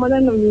ප්‍රෙෂර් කොහොමද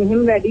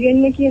මෙහෙම වැඩි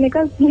වෙන්නේ කියන එක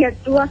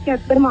ගැටුවක්.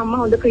 ඇත්තටම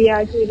අම්මා හොඳ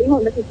ක්‍රියාශීලී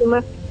හොඳ කිසිම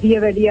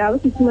දියවැඩියාව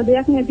කිසිම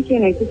දෙයක් නැති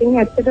කියන එක.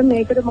 ඉතින් ඇත්තටම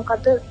මේකට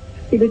මොකද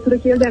පිළිතුර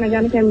කියලා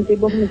දැනගන්න කැමතියි.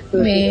 බොහොම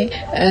ස්තුතියි.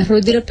 මේ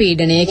රුධිර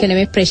පීඩනය කියන්නේ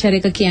මේ ප්‍රෙෂර්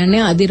එක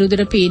කියන්නේ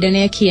අධිරුධිර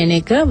පීඩනය කියන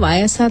එක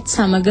වයසත්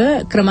සමග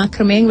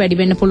ක්‍රමක්‍රමයෙන් වැඩි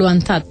වෙන්න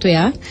පුළුවන්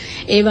තත්වයක්.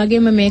 ඒ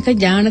වගේම මේක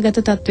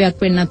ඥානගත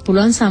තත්වයක් වෙන්නත්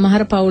පුළුවන්.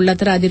 සමහර පවුල්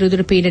අතර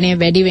අධිරුධිර පීඩනය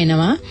වැඩි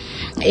වෙනවා.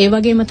 ඒ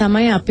වගේම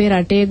තමයි අපේ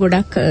රටේ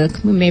ගොඩක්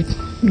මේ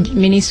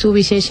මිනිස්සු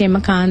විශේෂයෙන්ම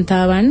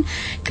කාන්තාවන්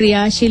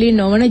ක්‍රියාශීලී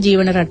නොවන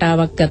ජීවන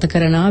රටාවක් ගත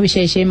කරනවා.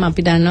 විශේෂයෙන්ම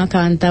අපි දන්නවා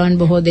කාන්තාවන්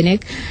බොහෝ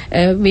දෙනෙක්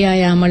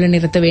ව්‍යායාම වල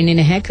නිරත වෙන්නේ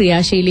නැහැ,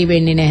 ක්‍රියාශීලී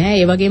වෙන්නේ නැහැ.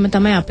 ඒ වගේම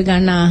තමයි අපි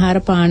ගන්න ආහාර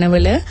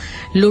පානවල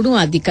ලුණු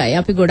අධිකයි.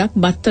 අපි ගොඩක්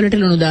බත් වලට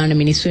ලුණු දාන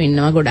මිනිස්සු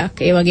ඉන්නවා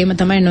ගොඩක්. ඒ වගේම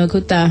තමයි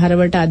නොයෙකුත් ආහාර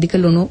වලට අධික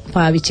ලුණු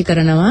පාවිච්චි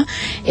කරනවා.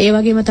 ඒ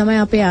වගේම තමයි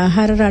අපේ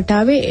ආහාර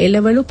රටාවේ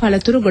එළවලු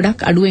පළතුරු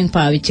ගොඩක් අඩුවෙන්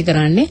පාවිච්චි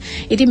කරන්නේ.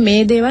 ඉතින්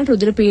මේ දේවල්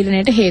රුධිර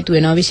පීඩනයට හේතු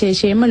වෙනවා.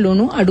 විශේෂයෙන්ම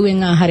ලුණු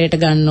අඩුවෙන්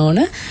ආහාරයට ගන්න ඕන.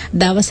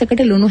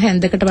 දවසකට ලුණු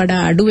හැන්දකට වඩා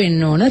අඩු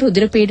වෙන්න ඕන.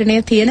 රුධිර පීඩනය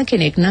තියෙන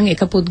කෙනෙක් නම්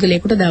එක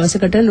පුද්ගලයෙකුට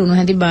දවසකට ලුණු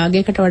හැඳි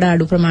භාගයකට වඩා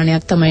අඩු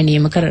ප්‍රමාණයක් තමයි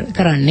නියම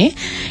කරන්නේ.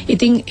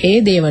 ඉතින් ඒ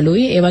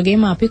දේවලුයි ඒ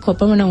වගේම අපි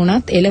කොපමණ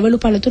වුණත් එළවලු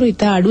පළතුරු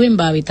ඉතා අඩුවෙන්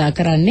භාවිතා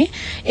කරන්නේ.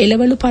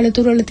 එළවලු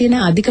පළතුරු වල තියෙන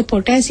අධික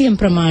පොටෑසියම්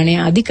ප්‍රමාණය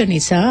අධික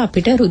නිසා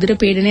අපිට රුධිර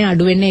පීඩනය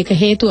අඩු වෙන්න එක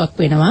හේතුවක්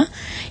වෙනවා.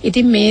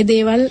 ඉතින් මේ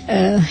දේවල්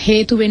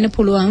හේතු වෙන්න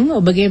පුළුවන්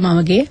ඔබගේ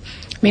මමගේ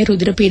මේ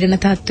රුධිර පීඩන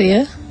තත්ත්වය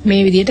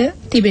මේ විදිහට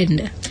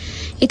තිබෙන්න.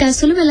 ඊට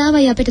අසුළු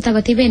වෙලාවයි අපිට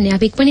තව තිබෙන්නේ.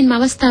 අපි ඉක්මනින්ම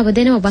අවස්ථාව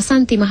දෙනවා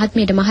වසන්ති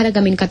මහත්මියට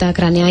මහරගමින් කතා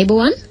කරන්නේ.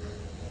 අයබෝවන්.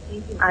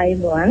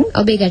 අයබෝවන්.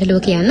 ඔබේ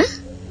ගැටලුව කියන්න.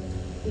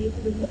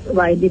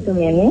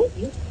 වෛද්‍යතුමියනේ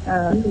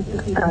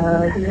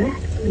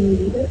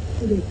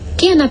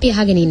කියන්න අපි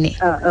අහගෙන ඉන්නේ.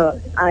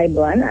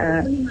 අයබෝවන්.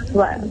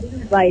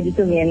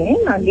 වෛද්‍යතුමියනේ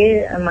මගේ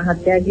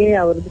මහත්තයාගේ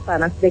අවුරුදු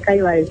 52යි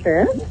වයස.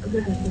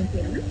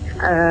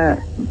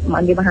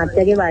 මගේ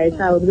මහත්තයාගේ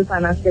වයස අවුරුදු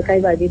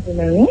 52යි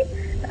වෛද්‍යතුමියනේ.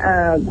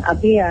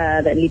 අපි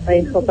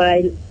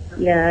ලිපොයිස්කොපරයිල්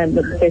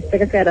ටෙස්ට්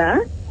එක කරා.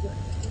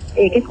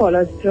 ඒකේ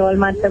කොලෙස්ටරෝල්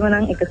මට්ටම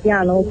නම්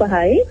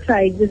 195යි,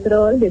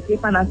 ට්‍රයිග්ලිසරෝල්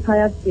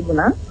 256ක්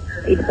තිබුණා.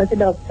 ඊට පස්සේ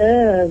ડોක්ටර්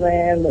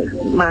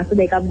මාස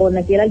දෙකක්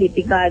බොන්න කියලා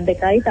ලිපි කාඩ්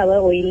එකයි තව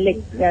ඔයිල්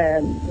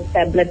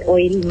ටැබ්ලට්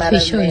ඔයිල්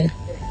මරන්නේ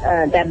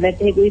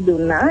ටැබ්ලට් එකකුයි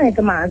දුන්නා. ඒක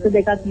මාස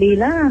දෙකක්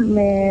දීලා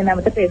මේ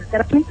නැවත ටෙස්ට්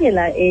කරන්න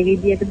කියලා. ඒ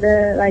විදිහටද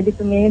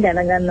වෛද්‍යතුමිය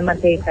දැනගන්න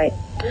මට ඒකයි.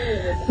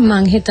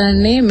 මං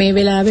හිතන්නේ මේ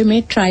වෙලාවේ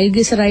මේ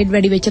ට්‍රයිග්ලිසරයිඩ්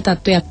වැඩි වෙච්ච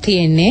තත්වයක්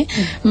තියෙන්නේ.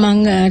 මං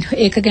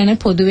ඒක ගැන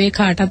පොදුවේ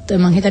කාටත්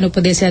මං හිතන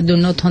උපදේශයක්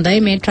දුන්නොත් හොඳයි.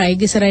 මේ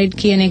ට්‍රයිග්ලිසරයිඩ්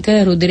කියන එක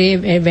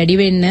රුධිරයේ වැඩි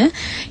වෙන්න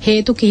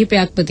හේතු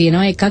කිහිපයක්ම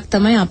තියෙනවා. එකක්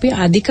තමයි අපි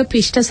අධික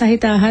පිෂ්ඨ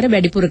සහිත ආහාර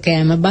වැඩිපුර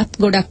කෑම.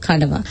 බත් ගොඩක්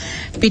කනවා.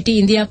 පිටි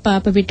ඉන්දියාප්ප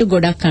පාප පිටු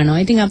ගොඩක් කනවා.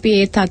 ඉතින් අපි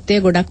ඒ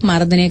තත්ත්වය ගොඩක්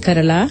මර්ධනය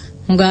කරලා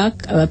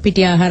හුඟක්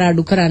පිටි ආහාර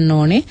අඩු කරන්න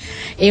ඕනේ.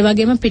 ඒ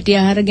වගේම පිටි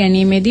ආහාර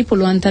ගැනීමේදී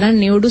පුළුවන් තරම්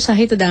නිවුඩු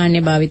සහිත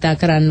ධාන්‍ය භාවිතා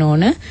කරන්න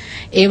ඕන.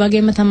 ඒ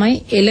වගේම තමයි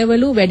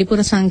එළවලු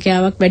වැඩිපුර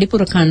සංඛ්‍යාවක්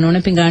වැඩිපුර කන්න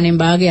ඕන. පිඟානෙන්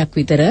භාගයක්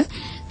විතර.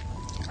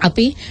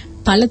 අපි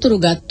පළතුරු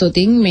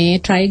ගත්තොතින් මේ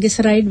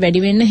ට්‍රයිග්ලිසරයිඩ්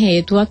වැඩි වෙන්න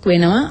හේතුවක්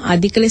වෙනවා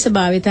අධික ලෙස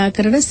භාවිතා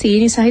කරන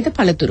සීනි සහිත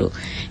පළතුරු.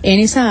 ඒ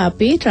නිසා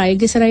අපි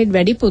ට්‍රයිග්ලිසරයිඩ්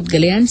වැඩි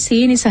පුද්ගලයන්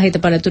සීනි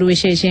සහිත පළතුරු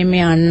විශේෂයෙන්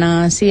මේ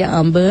අන්නාසි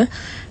අඹ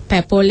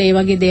පැපොල් ඒ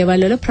වගේ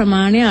දේවල් වල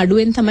ප්‍රමාණය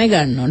අඩුවෙන් තමයි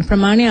ගන්න ඕන.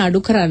 ප්‍රමාණය අඩු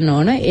කරන්න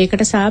ඕන.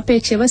 ඒකට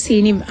සාපේක්ෂව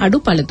සීනි අඩු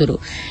පළතුරු.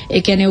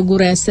 ඒ කියන්නේ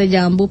උගුරැස්ස,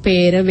 ජම්බු,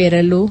 peer,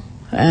 වෙරළු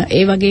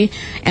ඒ වගේ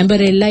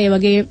ඇඹරෙල්ලා ඒ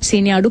වගේ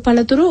සීනි අඩු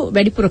පළතුරු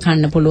වැඩිපුර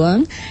කන්න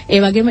පුළුවන්. ඒ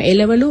වගේම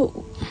එළවලු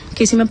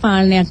කිසිම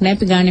පාලනයක් නැහැ.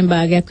 පිඟානෙන්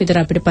භාගයක් විතර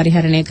අපිට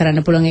පරිහරණය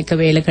කරන්න පුළුවන් එක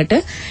වේලකට.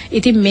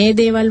 ඉතින් මේ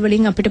දේවල්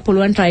වලින් අපිට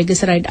පුළුවන්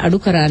ට්‍රයිග්ලිසරයිඩ් අඩු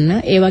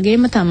කරන්න. ඒ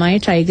වගේම තමයි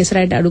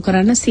ට්‍රයිග්ලිසරයිඩ් අඩු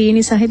කරන්න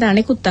සීනි සහිත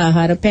අනෙකුත්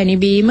ආහාර, පැණි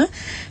බීම,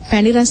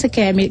 පැණි රස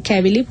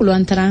කැවිලි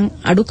පුළුවන් තරම්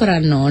අඩු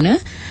කරන්න ඕන.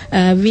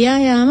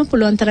 ව්‍යායාම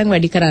පුළුවන් තරම්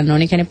වැඩි කරන්න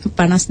ඕන. ඒ කියන්නේ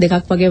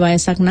 52ක් වගේ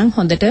වයසක් නම්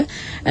හොඳට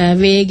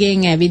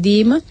වේගයෙන්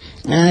ඇවිදීම,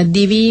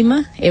 දිවීම,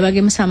 ඒ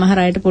වගේම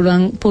සමහර අයට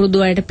පුළුවන්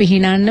පුරුදු අයට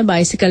පිහිනන්න,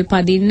 බයිසිකල්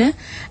පදින්න,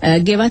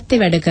 ගෙවත්තේ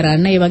වැඩ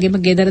කරන්න, ඒ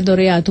වගේම ගෙදර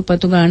දොරේ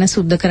අතුපතු ගාන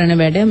සුද්ධ කරන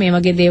වැඩ මේ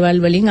වගේ දේවල්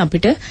වලින්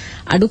අපිට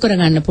අඩු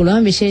කරගන්න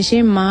පුළුවන්.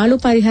 විශේෂයෙන් මාළු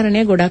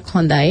පරිහරණය ගොඩක්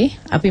හොඳයි.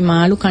 අපි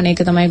මාළු කන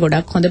එක තමයි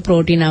ගොඩක් හොඳ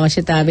ප්‍රෝටීන්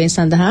අවශ්‍යතාවය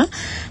සඳහා.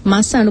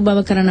 මස්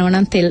අනුභව කරනවා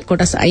නම් තෙල්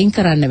කොටස් අයින්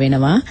කරන්න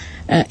වෙනවා.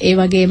 ඒ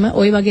වගේම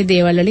ওই වගේ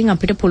දේවල් වලින්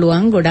අපිට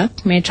පුළුවන්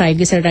ගොඩක් මේ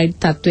ට්‍රයිග්ලිසරයිඩ්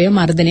තත්ත්වය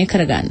මර්ධනය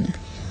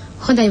කරගන්න.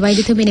 හොඳයි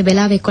වෛද්‍යතුමිනේ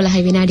වෙලාව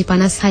 11 විනාඩි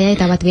 56යි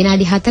තවත්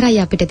විනාඩි 4යි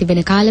අපිට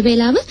තිබෙන කාල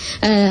වේලාව.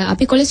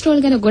 අපි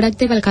කොලෙස්ටරෝල් ගැන ගොඩක්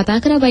දේවල් කතා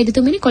කරා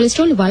වෛද්‍යතුමිනේ.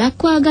 කොලෙස්ටරෝල්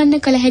වළක්වා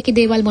ගන්න කල හැකි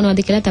දේවල්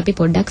මොනවද කියලාත් අපි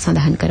පොඩ්ඩක්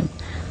සඳහන් කරමු.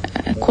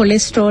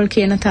 කොලෙස්ටරෝල්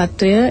කියන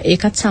තත්වය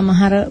ඒකත්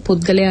සමහර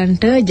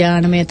පුද්ගලයන්ට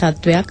ජානමය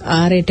තත්වයක්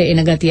ආරයට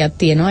එන ගතියක්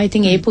තියෙනවා.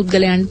 ඉතින් ඒ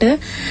පුද්ගලයන්ට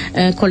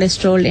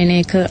කොලෙස්ටරෝල් එන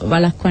එක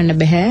වළක්වන්න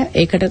බෑ.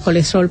 ඒකට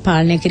කොලෙස්ටරෝල්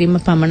පාලනය කිරීම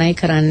පමණයි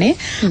කරන්නේ.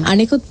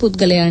 අනිකුත්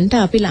පුද්ගලයන්ට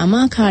අපි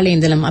ළමා කාලේ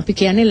ඉඳලම අපි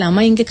කියන්නේ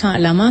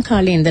ළමා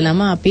කාලේ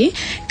ඉඳලම අපි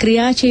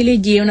ක්‍රියාශීලී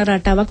ජීවන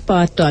රටාවක්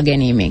පවත්වා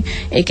ගැනීමෙන්.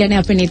 ඒ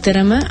කියන්නේ අපි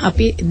නිතරම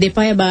අපි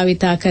දෙපය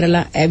භාවිතා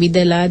කරලා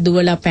ඇවිදලා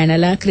දුවලා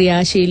පැනලා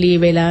ක්‍රියාශීලී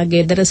වෙලා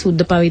ගෙදර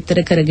සුද්ධ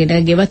පවිත්‍ර කරගෙන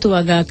ගෙවතු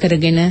වගා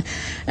කරගෙන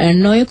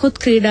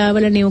නොයෙකුත්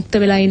ක්‍රීඩාවල නියුක්ත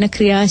වෙලා ඉන්න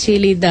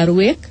ක්‍රියාශීලී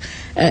දරුවෙක්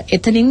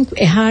එතනින්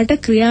එහාට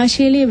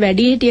ක්‍රියාශීලී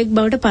වැඩිහිටියෙක්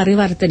බවට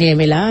පරිවර්තනය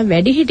වෙලා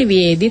වැඩිහිටි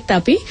වියේදීත්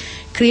අපි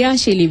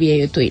ක්‍රියාශීලී විය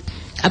යුතුයි.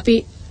 අපි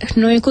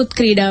නොයෙකුත්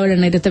ක්‍රීඩාවල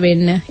නිරත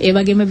වෙන්න, ඒ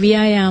වගේම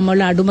ව්‍යායාම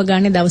වල අඩුම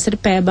ගානේ දවසට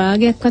පැය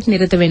භාගයක්වත්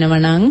නිරත වෙනවා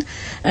නම්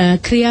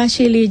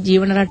ක්‍රියාශීලී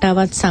ජීවන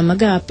රටාවත්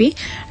සමග අපි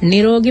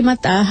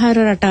නිරෝගිමත් ආහාර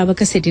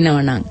රටාවක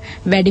සිටිනවා නම්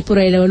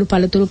වැඩිපුර එළවලු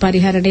පළතුරු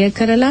පරිහරණය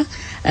කරලා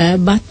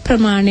බත්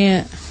ප්‍රමාණය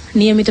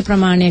නියමිත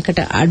ප්‍රමාණයකට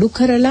අඩු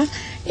කරලා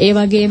ඒ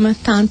වගේම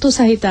තන්තු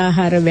සහිත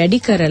ආහාර වැඩි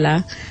කරලා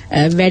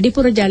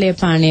වැඩිපුර ජලය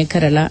පානය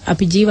කරලා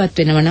අපි ජීවත්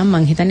වෙනවා නම්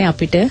මම හිතන්නේ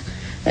අපිට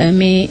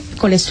මේ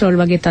කොලෙස්ටරෝල්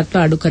වගේ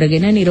තත්ත්ව අඩු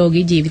කරගෙන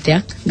නිරෝගී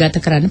ජීවිතයක්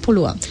ගත කරන්න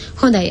පුළුවන්.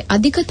 හොඳයි.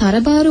 අධික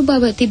තරබාරු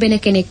බව තිබෙන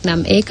කෙනෙක්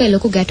නම් ඒක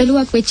ලොකු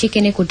ගැටලුවක් වෙච්ච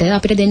කෙනෙකුට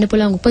අපිට දෙන්න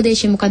පුළුවන්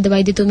උපදේශය මොකද්ද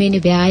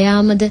වෛද්‍යතුමියනි?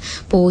 ව්‍යායාමද,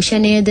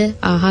 පෝෂණයද,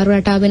 ආහාර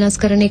රටාව වෙනස්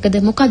කරන එකද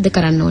මොකද්ද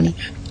කරන්න ඕනේ?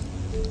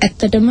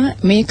 ඇත්තටම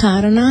මේ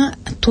කාරණා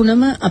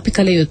තුනම අපි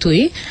කළ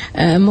යුතුයි.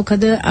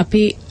 මොකද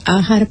අපි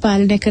ආහාර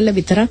පාලනය කළා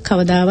විතරක්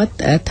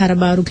කවදාවත්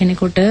තරබාරු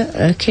කෙනෙකුට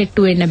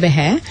කෙට්ටු වෙන්න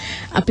බෑ.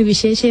 අපි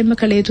විශේෂයෙන්ම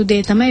කළ යුතු දේ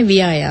තමයි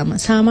ව්‍යායාම.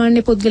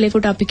 සාමාන්‍ය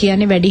පුද්ගලයෙකුට අපි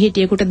කියන්නේ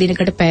වැඩිහිටියෙකුට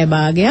දිනකට පැය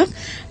භාගයක්,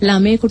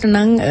 ළමයෙකුට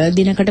නම්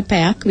දිනකට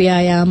පැයක්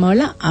ව්‍යායාම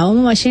වල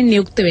අවම වශයෙන්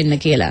නියුක්ත වෙන්න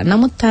කියලා.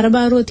 නමුත්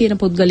තරබාරුව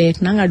තියෙන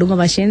පුද්ගලයෙක් නම් අඩුම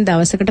වශයෙන්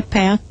දවසකට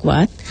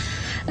පැයක්වත්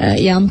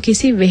යම්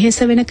කිසි වෙහෙස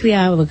වෙන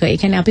ක්‍රියාවක, ඒ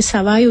කියන්නේ අපි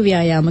සවායු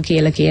ව්‍යායාම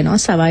කියලා කියනවා.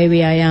 සවායු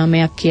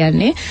ව්‍යායාමයක්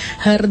කියන්නේ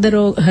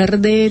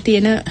හෘදයේ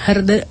තියෙන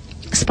හෘද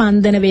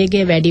ස්පන්දන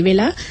වේගය වැඩි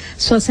වෙලා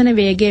ශ්වසන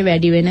වේගය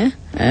වැඩි වෙන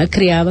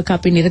ක්‍රියාවක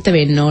අපි නිරත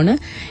වෙන්න ඕන.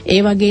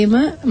 ඒ වගේම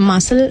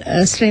මසල්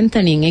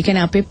ස්ට්‍රෙන්තනින්, ඒ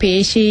කියන්නේ අපේ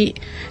පේශී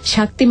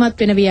ශක්තිමත්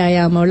වෙන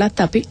ව්‍යායාම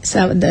වලත් අපි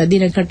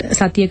දිනකට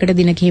සතියකට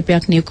දින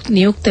කිහිපයක්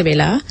නියුක්ත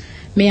වෙලා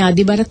මේ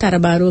අධිබර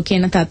තරබාරුව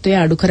කියන තත්වය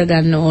අඩු කර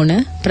ගන්න ඕන.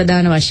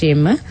 ප්‍රධාන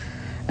වශයෙන්ම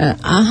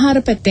ආහාර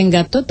පැත්තෙන්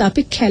ගත්තොත්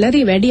අපි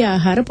කැලරි වැඩි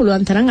ආහාර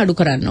පුළුවන් තරම් අඩු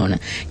කරන්න ඕන.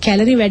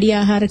 කැලරි වැඩි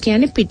ආහාර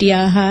කියන්නේ පිටි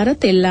ආහාර,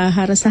 තෙල්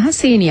ආහාර සහ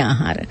සීනි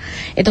ආහාර.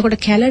 එතකොට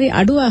කැලරි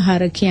අඩු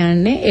ආහාර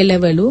කියන්නේ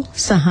එළවලු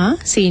සහ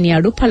සීනි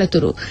අඩු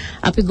පළතුරු.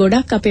 අපි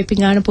ගොඩක් අපේ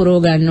පිඟාන පුරව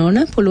ගන්න ඕන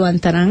පුළුවන්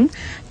තරම්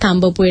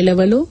තඹපු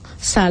එළවලු,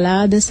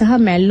 සලාද සහ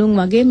මැල්ලුම්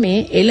වගේ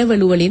මේ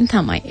එළවලු වලින්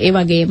තමයි. ඒ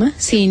වගේම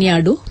සීනි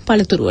අඩු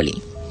පළතුරු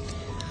වලින්.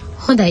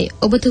 හොඳයි.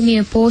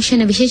 ඔබතුමිය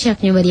පෝෂණ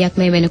විශේෂඥවරියක්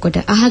මේ වෙනකොට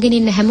අහගෙන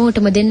ඉන්න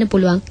හැමෝටම දෙන්න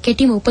පුළුවන්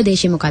කෙටිම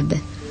උපදේශය මොකද්ද?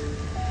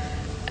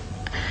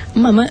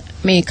 මම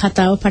මේ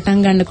කතාව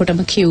පටන්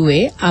ගන්නකොටම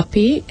කිව්වේ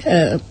අපි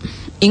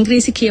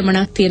ඉංග්‍රීසි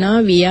කියමනක්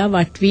තියෙනවා we are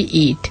what we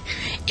eat.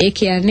 ඒ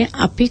කියන්නේ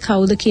අපි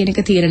කවුද කියන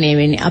එක තීරණය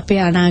වෙන්නේ.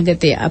 අපේ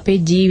අනාගතය, අපේ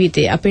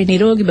ජීවිතය, අපේ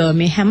නිරෝගී බව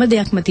මේ හැම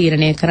දෙයක්ම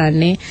තීරණය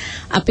කරන්නේ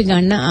අපි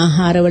ගන්න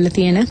ආහාරවල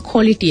තියෙන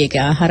ක්වොලිටි එක,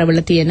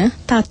 ආහාරවල තියෙන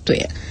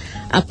තත්වය.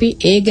 අපි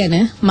ඒ ගැන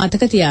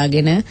මතක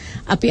තියාගෙන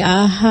අපි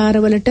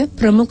ආහාරවලට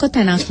ප්‍රමුඛ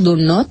තැනක්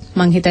දුන්නොත්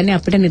මං හිතන්නේ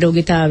අපිට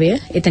නිරෝගීතාවය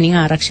එතනින්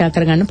ආරක්ෂා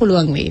කරගන්න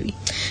පුළුවන් වේවි.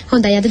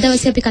 හොඳයි. අද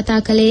දවසේ අපි කතා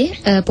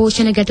කළේ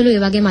පෝෂණ ගැටලු,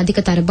 ඒ වගේම අධික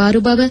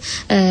තරබාරු බව,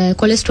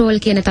 කොලෙස්ටරෝල්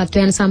කියන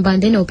තත්ත්වයන්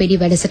සම්බන්ධයෙන් OPD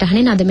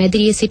වැඩසටහනෙන් අද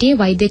මැදිරියේ සිටියේ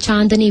වෛද්‍ය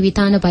චාන්දනී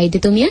විතාන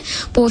වෛද්‍යතුමිය,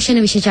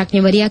 පෝෂණ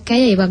විශේෂඥවරියක්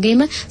ඇය. ඒ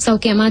වගේම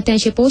සෞඛ්‍ය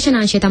අමාත්‍යාංශයේ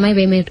පෝෂණාංශය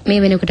තමයි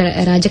මේ වෙනකොට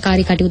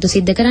රාජකාරී කටයුතු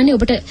සිදු කරන්නේ.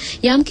 ඔබට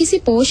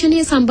යම්කිසි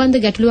පෝෂණීය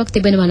සම්බන්ධ ගැටලුවක්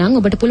තිබෙනවා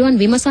නම් ඔබට පුළුවන්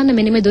විමසන්න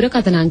මෙන්න මේ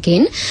දුරකථන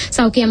අංකයෙන්.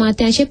 සෞඛ්‍ය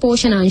අමාත්‍යාංශයේ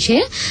පෝෂණාංශය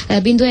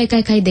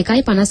 0112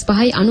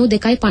 55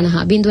 9250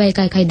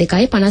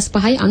 0112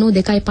 55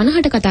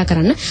 9250ට කතා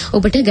කරන්න.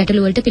 ඔබට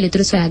ගැටලු වලට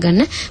පිළිතුරු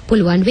සොයාගන්න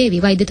පුළුවන්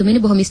වේවි.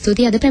 වෛද්‍යතුමියනි බොහොම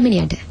ස්තුතියි අද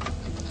පැමිණියට.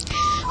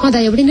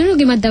 හොඳයි. ඔබට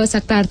නිරෝගීමත්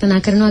දවසක්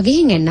ප්‍රාර්ථනා කරනවා.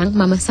 ගිහින් එන්නම්.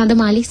 මම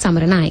සඳමාලි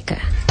සමරනායක.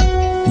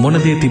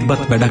 මොන දේ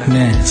තිබ්බත් වැඩක්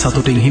නෑ.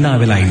 සතුටින් hina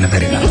වෙලා ඉන්න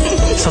බැරි නම්.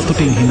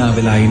 සතුටින් hina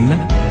වෙලා ඉන්න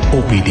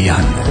OPD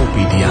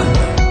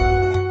යන්න.